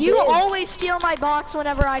 calling Hey, you dibs. always steal my box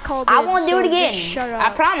whenever I call dibs. I won't do it so again. just shut I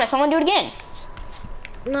up. promise. I won't do it again.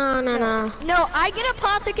 No. No, I get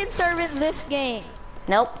apothecary servant this game.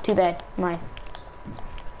 Nope. Too bad. Mine.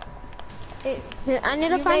 Here, I need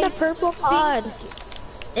to You find may a purple pod.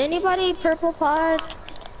 Anybody purple pod?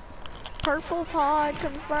 Purple pod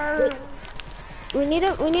confirmed. We need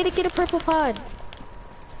to get a purple pod.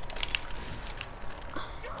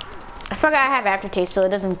 I forgot I have aftertaste, so it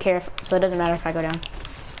doesn't matter if I go down.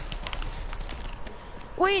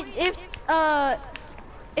 Wait,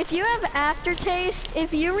 if you have aftertaste,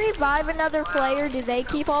 if you revive another player, do they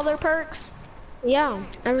keep all their perks? Yeah,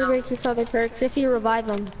 everybody keeps all their perks if you revive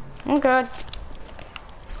them. Oh god.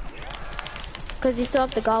 Cause you still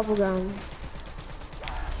have the gobble gun.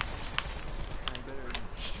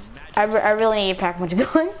 I really need to pack a bunch of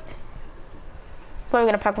guns. Probably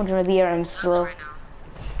gonna pack a bunch of my BRMs slow. Right now.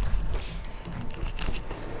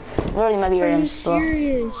 Literally my Are BRMs you slow.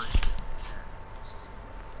 serious?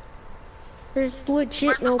 There's legit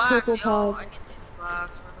Where's the no box, purple yo? I pods. need the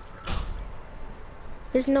box. Where the frick?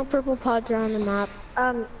 There's no purple pods around the map.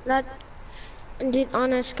 That, dude,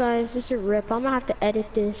 honest guys, this is a rip. I'm gonna have to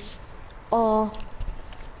edit this. Oh,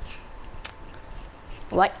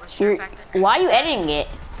 What? What's your effect? Why are you editing it?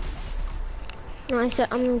 no, I said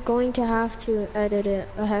I'm going to have to edit it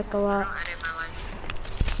a heck a I lot. don't edit my live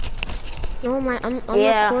stream. No, I'm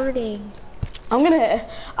Yeah. recording. I'm not,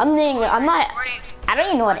 I Recording. don't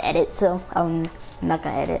even know how to edit, so I'm not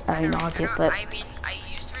gonna edit. I don't even know how to, but. I mean, I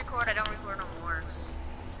used to record. I don't record no more. It's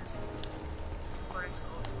just recording's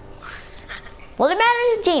old school. Well, it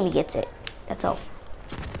matters if Jamie gets it. That's all.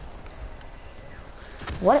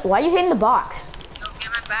 What? Why are you hitting the box? Yo,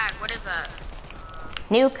 get my bag. What is that?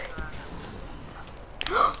 Nuke.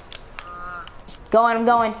 Going, I'm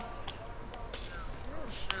going. Oh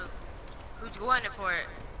shoot. Who's going for it?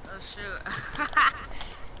 Oh shoot.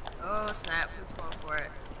 Oh snap. Who's going for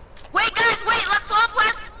it? Wait, guys. Wait. Let's all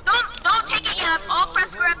press. Don't take it yet. Let's all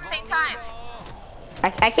press square at the same time. I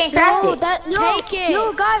can't craft No, it. Take it.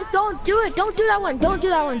 No, guys, don't do it. Don't do that one. Don't do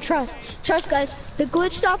that one. Trust, guys. The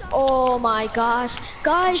glitch stuff. Oh my gosh,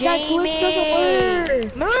 guys, that glitch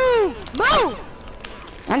doesn't work. Move!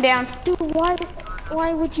 I'm down. Dude,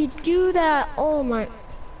 why would you do that? Oh my.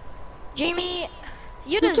 Jamie,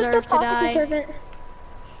 you You took the deserve to prophet die. servant.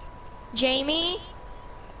 Jamie,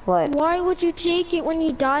 What? Why would you take it when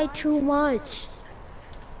you die too much?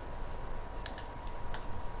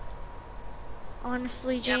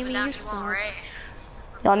 honestly, Yeah, but Jamie, now you you won't, suck. right?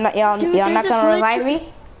 Y'all Dude, not there's a gonna glitch. revive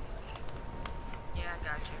me? Yeah, I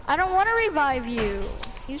got you. I don't want to revive you.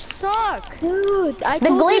 You suck. Dude, I The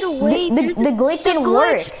told glitch, you to wait. the glitch didn't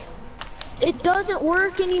work. It doesn't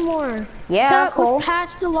work anymore. Yeah, that Cole. was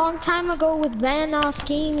patched a long time ago with Vanoss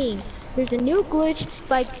Gaming. There's a new glitch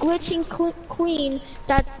by Glitching Queen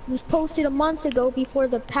that was posted a month ago before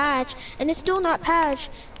the patch, and it's still not patched,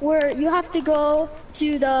 where you have to go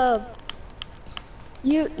to the...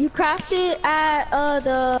 You craft it at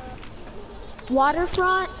the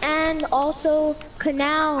waterfront and also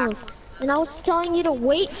canals. And I was telling you to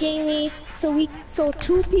wait, Jamie, so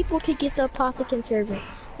two people could get the Apothecary Servant.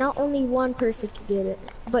 Not only one person could get it,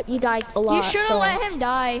 but you died a lot. You should have so, let him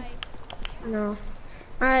die. No.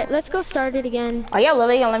 All right, let's go start it again. Are y'all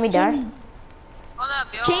literally gonna let me die? Hold up,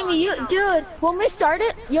 yo. Jamie, dude, when we start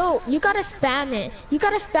it, yo, you gotta spam it. You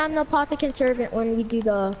gotta spam the Apothecary Servant when we do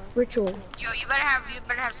the ritual. Yo, you better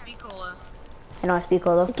have speed cola. I know I speak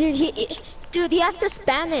all though. Dude, he has to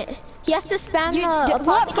spam it. He has to spam the What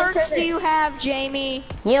Apothecary perks Servant. do you have, Jamie?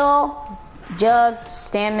 Heal, Jug,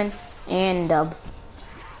 Stamina, and Dub.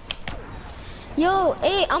 Yo,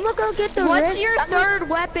 hey, I'm gonna go get the What's wrist. your third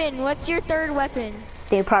weapon? What's your third weapon?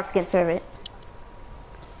 The Prophet Servant.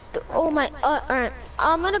 Oh my, alright.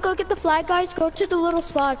 I'm gonna go get the flag, guys. Go to the little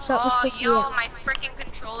spots that was Oh, supposed to be yo, it. my freaking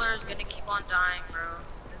controller is gonna keep on dying, bro.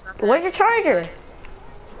 There's nothing Where's your charger?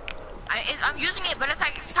 I'm using it, but it's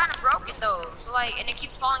like, it's kind of broken though. So like, and it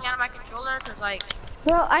keeps falling out of my controller, cause like,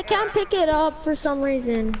 Bro, I can't pick it up for some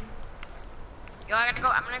reason. yo, I'm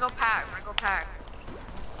gonna go pack.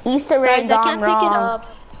 Easter egg Guys, I gone can't pick it wrong. up.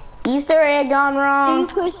 Easter egg gone wrong.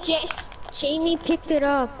 Because Jamie picked it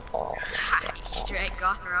up. Oh, Easter egg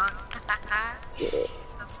gone wrong.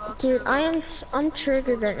 That's so dude, true. I'm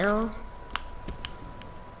triggered right now.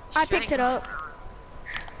 I Easter picked egg it up. gone wrong.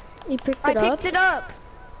 You picked I it up? picked it up.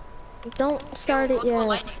 Don't start Yo, it go to a yet.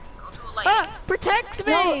 lightning. Go to a lightning. Ah, protect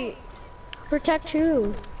me. Protect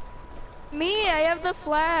who? Me, I have the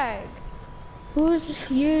flag. Who's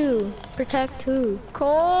you? Protect who?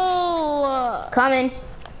 Cole. Coming.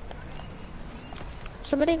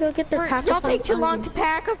 Somebody go get the pack. Y'all take too long to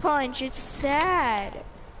pack a punch. It's sad.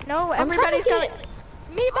 No, I'm trying everybody's to got get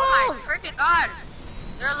Oh my meatballs. freaking god!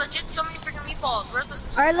 There are legit so many freaking meatballs. Where's this?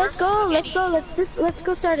 All right, where's let's the go. spaghetti? Let's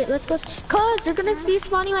go start it. Let's go. Cause they're gonna be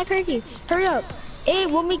spawning like crazy. Hurry up. Hey,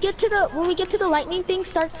 when we get to the lightning thing,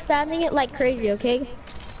 start spamming it like crazy, okay?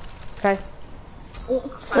 Okay. When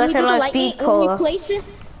Such we do a the lot of lightning, speed when cola. we place it,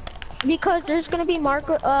 because there's gonna be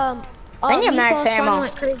I need a max meatballs spawning ammo.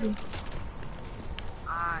 like crazy.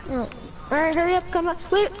 Nice. Oh. All right, hurry up, come on.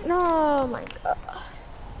 Wait, no, oh my god.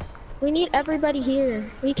 We need everybody here.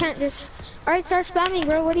 We can't just. All right, start spamming,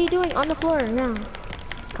 bro. What are you doing on the floor now?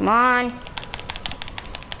 Come on.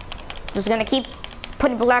 Just gonna keep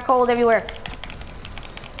putting black holes everywhere.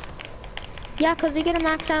 Yeah, cause they get a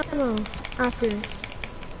max ammo after.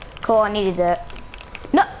 Cool, I needed that.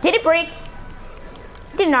 No, did it break?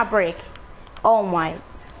 Did not break. Oh my.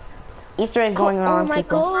 Easter egg going Oh around my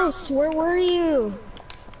people. ghost, where were you?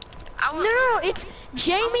 No, it's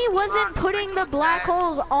Jamie wasn't putting the black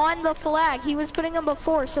holes on the flag. He was putting them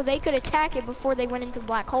before so they could attack it before they went into the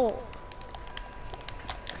black hole.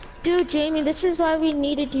 Dude, Jamie, this is why we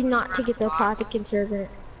needed you not to get the Apothecant servant.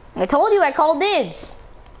 I told you I called dibs.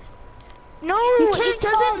 No, You can't it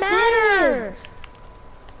doesn't call matter. dibs.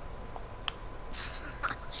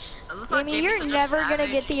 Jamie, you're never gonna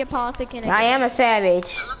get the Apothecant again. I am a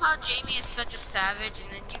savage. I love how Jamie is such a savage, and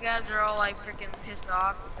then you guys are all like freaking pissed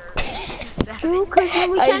off because he's a savage. Dude, cause yo,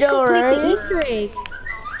 we I can't know, complete right? the Easter egg.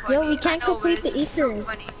 Funny. Yo, we I can't know, but complete it's the just Easter so egg.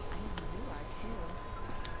 funny.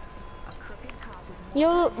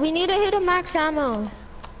 Yo, we need to hit a max ammo.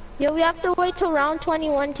 Yo, we have to wait till round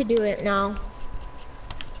 21 to do it now.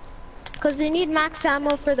 Cause we need max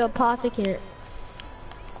ammo for the Apothecant.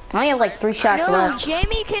 I only have like 3 shots No, left.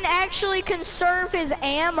 Jamie can actually conserve his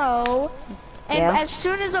ammo, and Yeah. as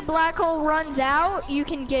soon as a black hole runs out, you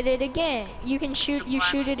can get it again. You can shoot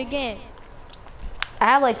it again. I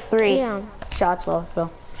have like 3 Yeah. shots left, so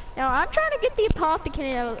Now I'm trying to get the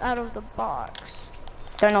Apothecant out of the box.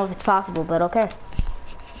 don't know if it's possible, but okay.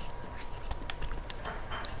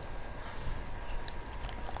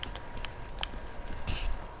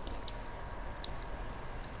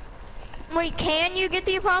 Wait, can you get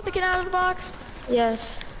the Apothecant out of the box?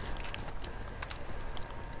 Yes.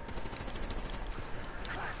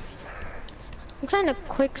 I'm trying to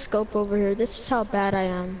quick scope over here. This is how bad I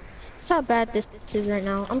am. This is how bad this is right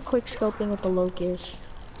now. I'm quick scoping with the locust.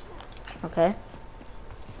 Okay.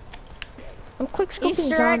 I'm quick scoping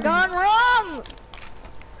Easter egg zombies. gone wrong!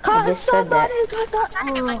 I just said that. I'm trying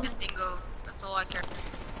to get like Oh. the dingo. That's all I care.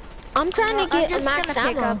 I'm trying to I'm get a just max gonna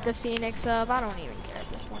pick ammo. up the Phoenix up. I don't even care at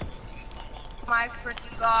this point. My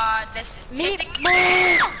freaking god, this is Meat pissing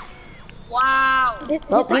me off. Wow.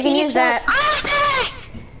 Well, we can use that. Isaac!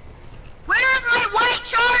 Where's my white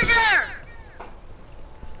charger?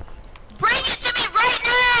 Bring it to me right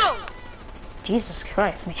now! Jesus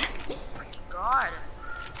Christ, man. Freaking god.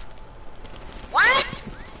 What?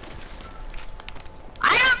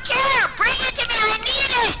 I don't care! Bring it to me! I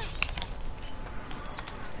need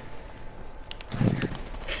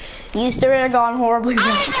it! Easter egg gone horribly wrong.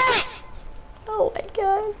 Isaac! Oh my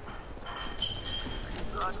god.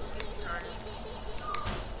 God, this thing's retarded.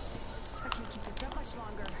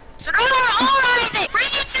 Sonora, Isaac! Bring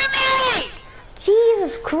it to me!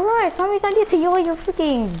 Jesus Christ, how many times did I yell at your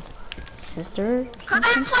freaking sister? Cause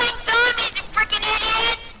I'm playing zombies, you freaking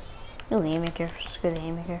idiots! Good haymaker, good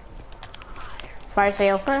haymaker. Fire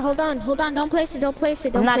sale. Alright, hold on, don't place it, don't place it,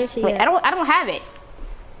 I'm don't not, place it wait, yet. I don't have it.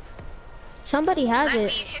 Somebody has Let me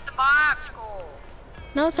it. hit the box, Cole.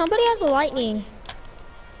 No, somebody has a lightning.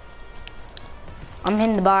 I'm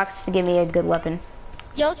hitting the box to give me a good weapon.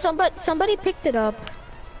 Yo, somebody picked it up.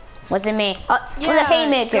 Wasn't me. Oh, it was a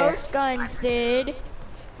haymaker. Ghost Guns did.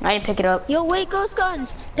 I didn't pick it up. Yo, wait, ghost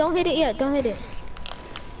guns. Don't hit it yet, don't hit it.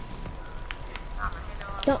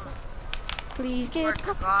 Don't. Please Swear get to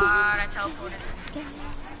God, I teleported.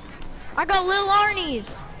 I got Lil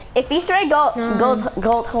Arnie's. If Easter egg goes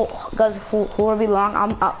horribly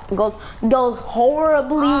wrong, goes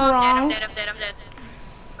horribly Oh, wrong. I'm dead.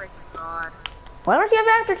 Freaking god. Why don't you have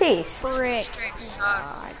aftertaste? Frick. Straight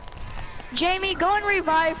sucks. Jamie, go and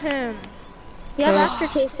revive him. You have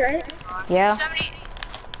aftertaste, right? Yeah. Somebody.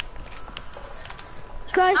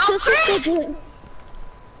 Guys, Oh, just go Chris! do it.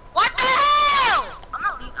 What the hell? I'm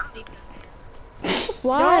not leaving. I'm leaving this.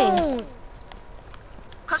 Why? Don't.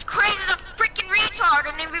 Cause Crazy's a freaking retard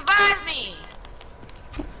and he revived me.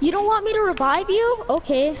 You don't want me to revive you?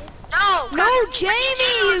 Okay. No, No, cause Jamie,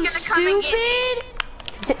 freaking you was gonna come and get me.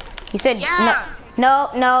 stupid. He said Yeah.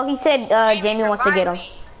 no. He said Jamie wants to get him. revived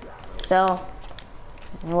me. So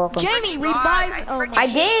you're welcome. Jamie, God, revive. Oh freaking my. I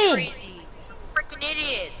hate did. Crazy. He's a freaking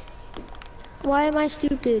idiot. Why am I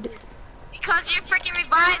stupid? Because you freaking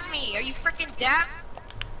revived me. Are you freaking deaf?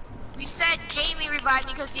 We said Jamie revived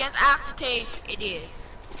me because he has aftertaste, you idiots.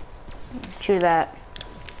 True that.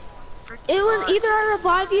 Freaking It was God. either I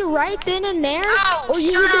revive you right then and there, No, or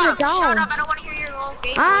you shut were up, down. shut up. I don't want to hear your little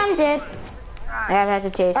game I'm voice. dead. I have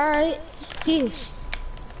aftertaste. Alright. Peace.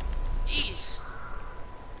 Jeez.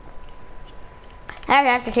 I have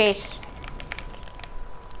aftertaste.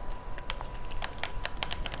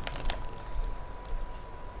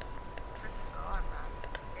 Freaking God,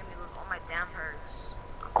 man. Made me lose all my damn hurts.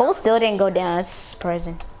 Cole still didn't go down. That's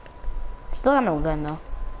surprising. Still got no gun though.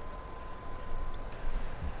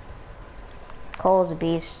 Cole's a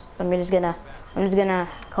beast. I'm just gonna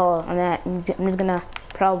call. I'm just gonna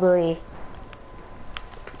probably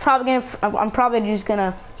I'm probably just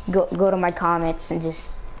gonna go to my comments and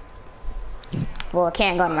just Well, I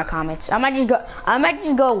can't go to my comments. I might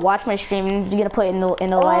just go watch my stream and just gonna put it in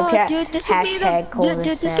the live chat. Dude, this will be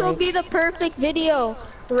this will be the perfect video.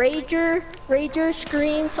 Rager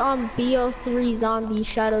screams on bo3 zombie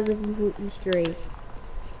Shadows of Evil Easter egg.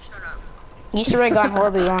 Shut up. Easter egg gone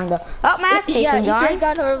horribly wrong though. Oh, my application Yeah, Easter gone. egg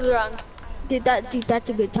got horribly wrong. Dude, that's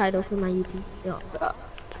a good title for my YouTube.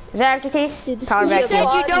 Is that aftertaste? Dude, this Power is back You said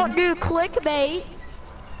in. you don't do clickbait.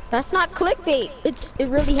 That's not clickbait. It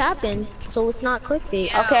really happened, so it's not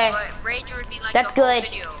clickbait. Yeah, Okay. but Rager would be like That's the whole good.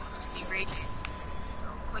 video. Just be raging. So,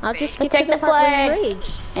 I'll clickbait. just skip Protect to the the part where flag. you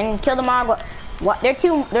rage. And kill the mob. What? They're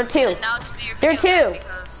two. They're two. And now just be your They're video two.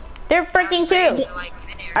 because They're freaking two. for like a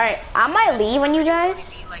minute All right, I might leave on you guys.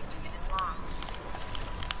 be like 2 minutes long.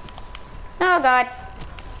 Oh god,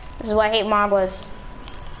 this is why I hate mob was.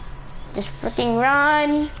 Just freaking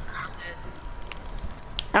run.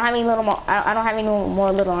 I don't have any little more. I don't have any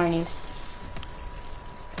more little armies.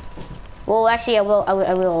 Well, actually, I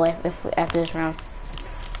will if after this round.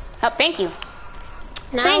 Oh, thank you.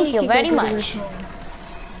 Now Thank we you can go very to the much. ritual.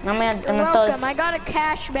 I'm You're gonna welcome. I got a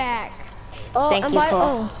cashback. Oh, Thank and you, by, Cole.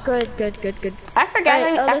 oh, good. I forgot.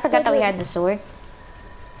 Alright, I let's forgot go that we to- had the sword.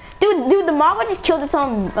 Dude, the mob just killed its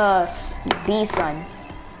own bee son.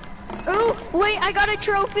 Ooh, wait! I got a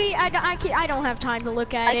trophy. I don't have time to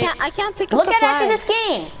look at it. I can't pick up Look the at flag. after this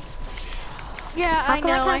game. Yeah, How I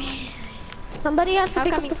come I know. can't- Somebody has to How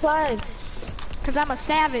pick come up the flag. Cause I'm a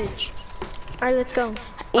savage. Alright, let's go.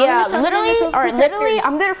 Yeah, summon literally, this over or protector. literally,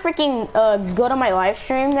 I'm gonna freaking go to my live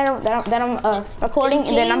stream that I'm recording, and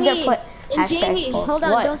then I'm gonna put And hashtag Jamie, post. hold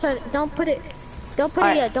on, What? don't put it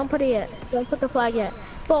Alright. yet, don't put it yet. Don't put the flag yet.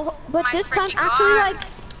 But My this time, freaking actually, God. like,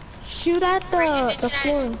 shoot at Rager's the internet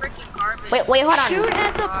is floor. freaking garbage. Wait, hold on. Shoot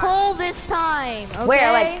at the pole this time. Okay?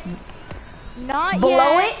 Where, like, Not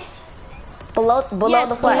below yet. it? Below Yes,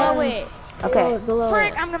 the flag. below it. Okay. Below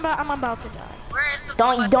Frick, it. I'm about to die. Where is the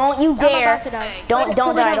Don't you I'm dare. about to die. Don't Put it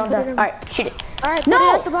die. in, Don't put it die. in. All right, shoot it. Alright, No! put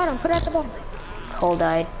it at the bottom, put it at the bottom. Cole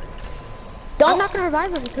died. I'm Don't. not gonna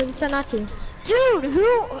revive him because he said not to. Dude,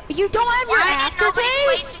 you don't have your Why did nobody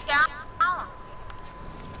place aftertaste? it down?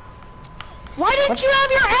 Why didn't you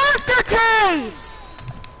have your aftertaste?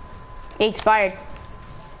 It expired.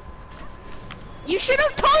 You should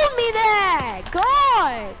have told me that.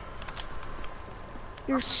 God.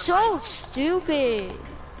 You're so stupid.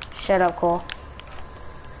 Shut up, Cole.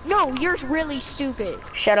 No, you're really stupid.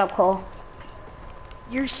 Shut up, Cole.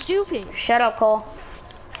 You're stupid. Shut up, Cole.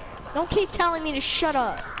 Don't keep telling me to shut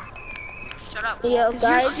up. Shut up. Yo, 'Cause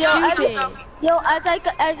guys, you're yo,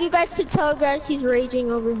 stupid. as you guys can tell, guys, he's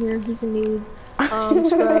raging over here. He's a noob.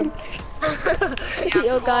 Scrub.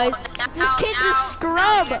 Yo, guys. This kid's a scrub.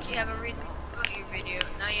 Now you actually have a reason to put your video.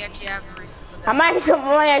 Now you actually have a reason to put I might actually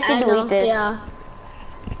I know, delete this.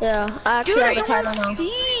 Yeah, I Dude, actually have you a title have now.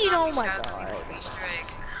 speed. Oh my god.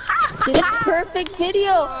 Dude, this perfect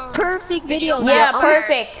video. Perfect video. Yeah, Yo,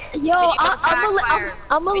 perfect. Yo, backfires.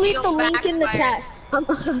 I'm gonna leave Video the link in the backfires. chat. I'm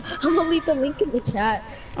gonna leave the link in the chat.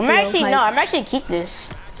 I'm actually keep this.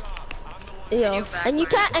 Yo, and you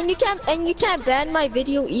can't ban my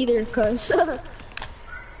video either, cause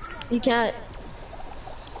you can't.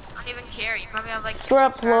 I don't even care. You probably have like Screw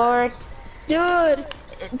up, Lord. Dude,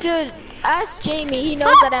 ask Jamie. He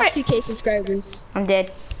knows that I have 2K subscribers. I'm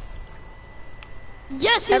dead.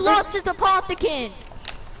 Yes, he lost his Apothecant.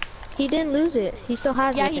 He didn't lose it. He still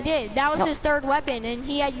has it. Yeah, he did. That was his third weapon, and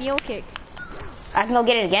he had Neo Kick. I can go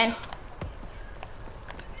get it again.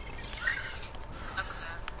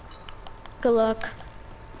 Good luck.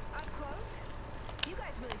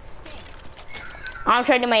 I'm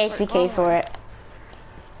trying to do my HPK for it.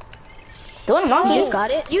 Doing a You monkey. just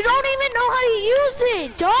got it. You don't even know how to use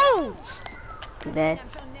it. Don't. Too bad.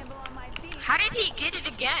 How did he get it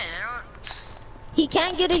again? I don't... He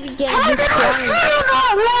can't get it again. How He's did I blind. see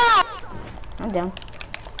you not I'm down.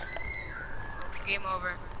 Game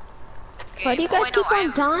over. It's game. Why do you guys I know, keep I on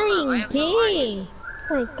have no clue. I dying? have no idea. Dang.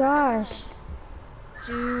 Oh my gosh.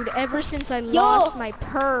 Dude, ever since I lost my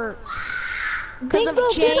perks. Because Then of go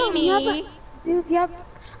get him. Jamie. Dude, yep.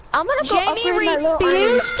 I'm gonna go Jamie upgrade my little army.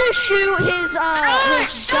 refused to shoot his Shut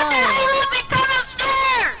the gun. hell up and come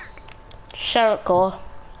upstairs! Shut up, Cole.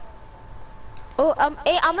 Oh,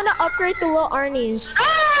 hey, I'm gonna upgrade the little armies.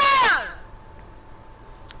 Ah!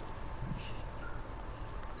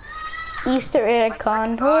 Easter egg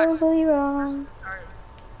con totally wrong.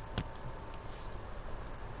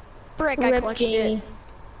 Brick, I Rip clutched Jamie. it.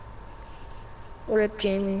 Rip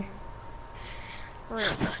Jamie. Rip.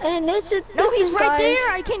 And this is No, he's right guys, there.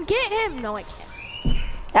 I can get him. No, I can't.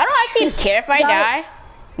 I don't actually care if I guy- die.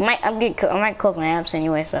 I might close my apps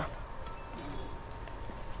anyway, so.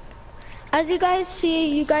 As you guys see,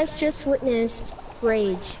 you guys just witnessed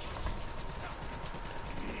Rage.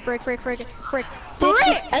 Frick.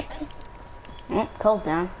 Cole's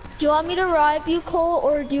down. Do you want me to revive you, Cole,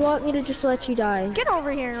 or do you want me to just let you die? Get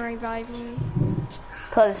over here and revive me.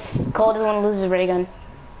 Cause Cole doesn't want to lose his ray gun.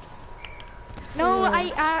 No,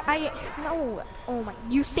 no. Oh my,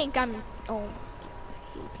 you think I'm, oh,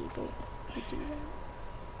 you people who do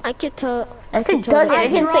that. I could tell. I said does. I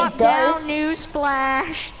didn't say Drop down, does.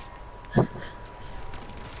 newsflash.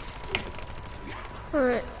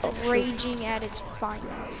 Alright. Raging at its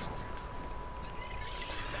finest.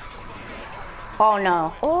 Oh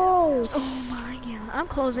no. Oh. Oh my god, I'm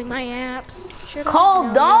closing my apps. Should've Cole,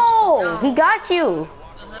 known. no! He got you.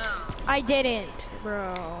 I didn't,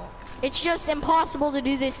 bro. It's just impossible to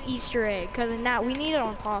do this Easter egg, cause now we need it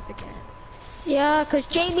on Apothecary. Yeah, cause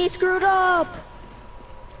Jamie screwed up.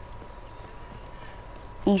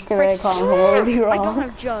 Easter egg calling horribly I don't wrong.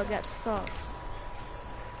 have Jug, that sucks.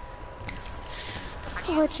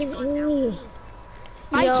 Fortunately.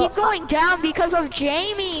 I Yo, keep going down because of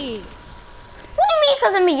Jamie. What do you mean?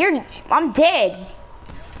 Cause of me? I'm dead.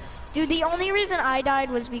 Dude, the only reason I died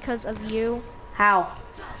was because of you. How?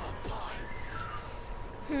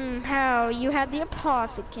 How? You had the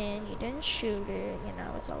Apothecary, you didn't shoot it, you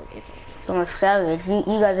know, it's all I'm a savage. You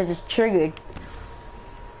guys are just triggered.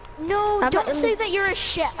 No, How don't about say that you're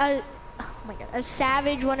oh my god, a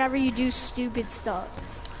savage whenever you do stupid stuff.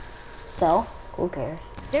 So, who cares?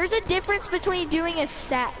 There's a difference between doing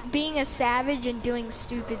being a savage and doing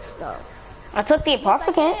stupid stuff. I took the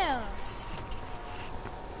Apothecary. Damn.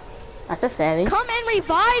 That's a savage. Come and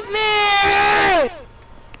revive me!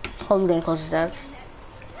 Hold on, close his eyes.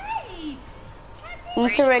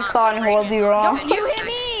 Easter egg calling horribly wrong. Don't you hit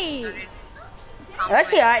me!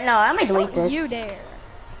 Actually, alright, no, I might delete this. You dare.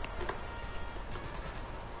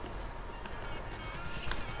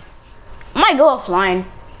 I might go offline.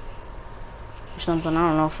 Or something, I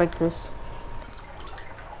don't know, frick this.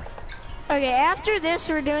 Okay, after this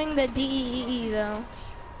we're doing the DEE though.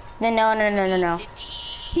 No.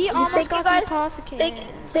 He almost Thank got you the guys. Apothecary.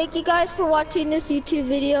 Thank you guys for watching this YouTube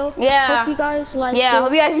video. Yeah. Hope you guys like Yeah, it.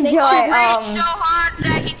 hope you guys Make enjoy. sure- Raged so hard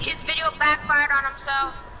that his video backfired on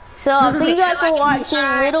himself. So, thank you guys for watching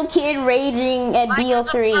Little Kid Raging at Like and bo3.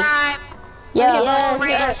 subscribe. Yo. Yes, Let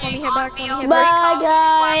yes. me hit box, let me hit Bye, box.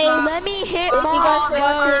 guys. Let me hit Thank you guys for watching.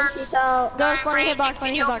 box. Peace out. Ghost, let me hit box,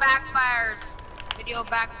 let me hit Video box. backfires. Video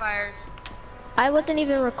backfires. I wasn't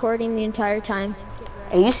even recording the entire time.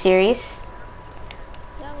 Are you serious?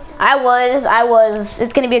 I was.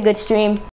 It's gonna be a good stream.